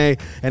thank DNA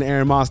and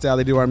Aaron Mostow.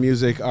 They do our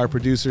music. Our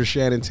producers,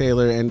 Shannon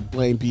Taylor and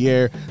Blaine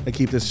Pierre, that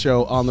keep this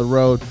show on the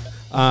road.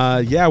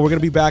 Yeah, we're going to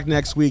be back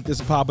next week.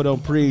 This is Papa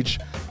Don't Preach.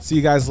 See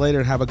you guys later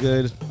and have a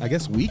good, I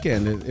guess,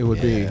 weekend it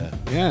would be.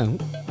 Yeah.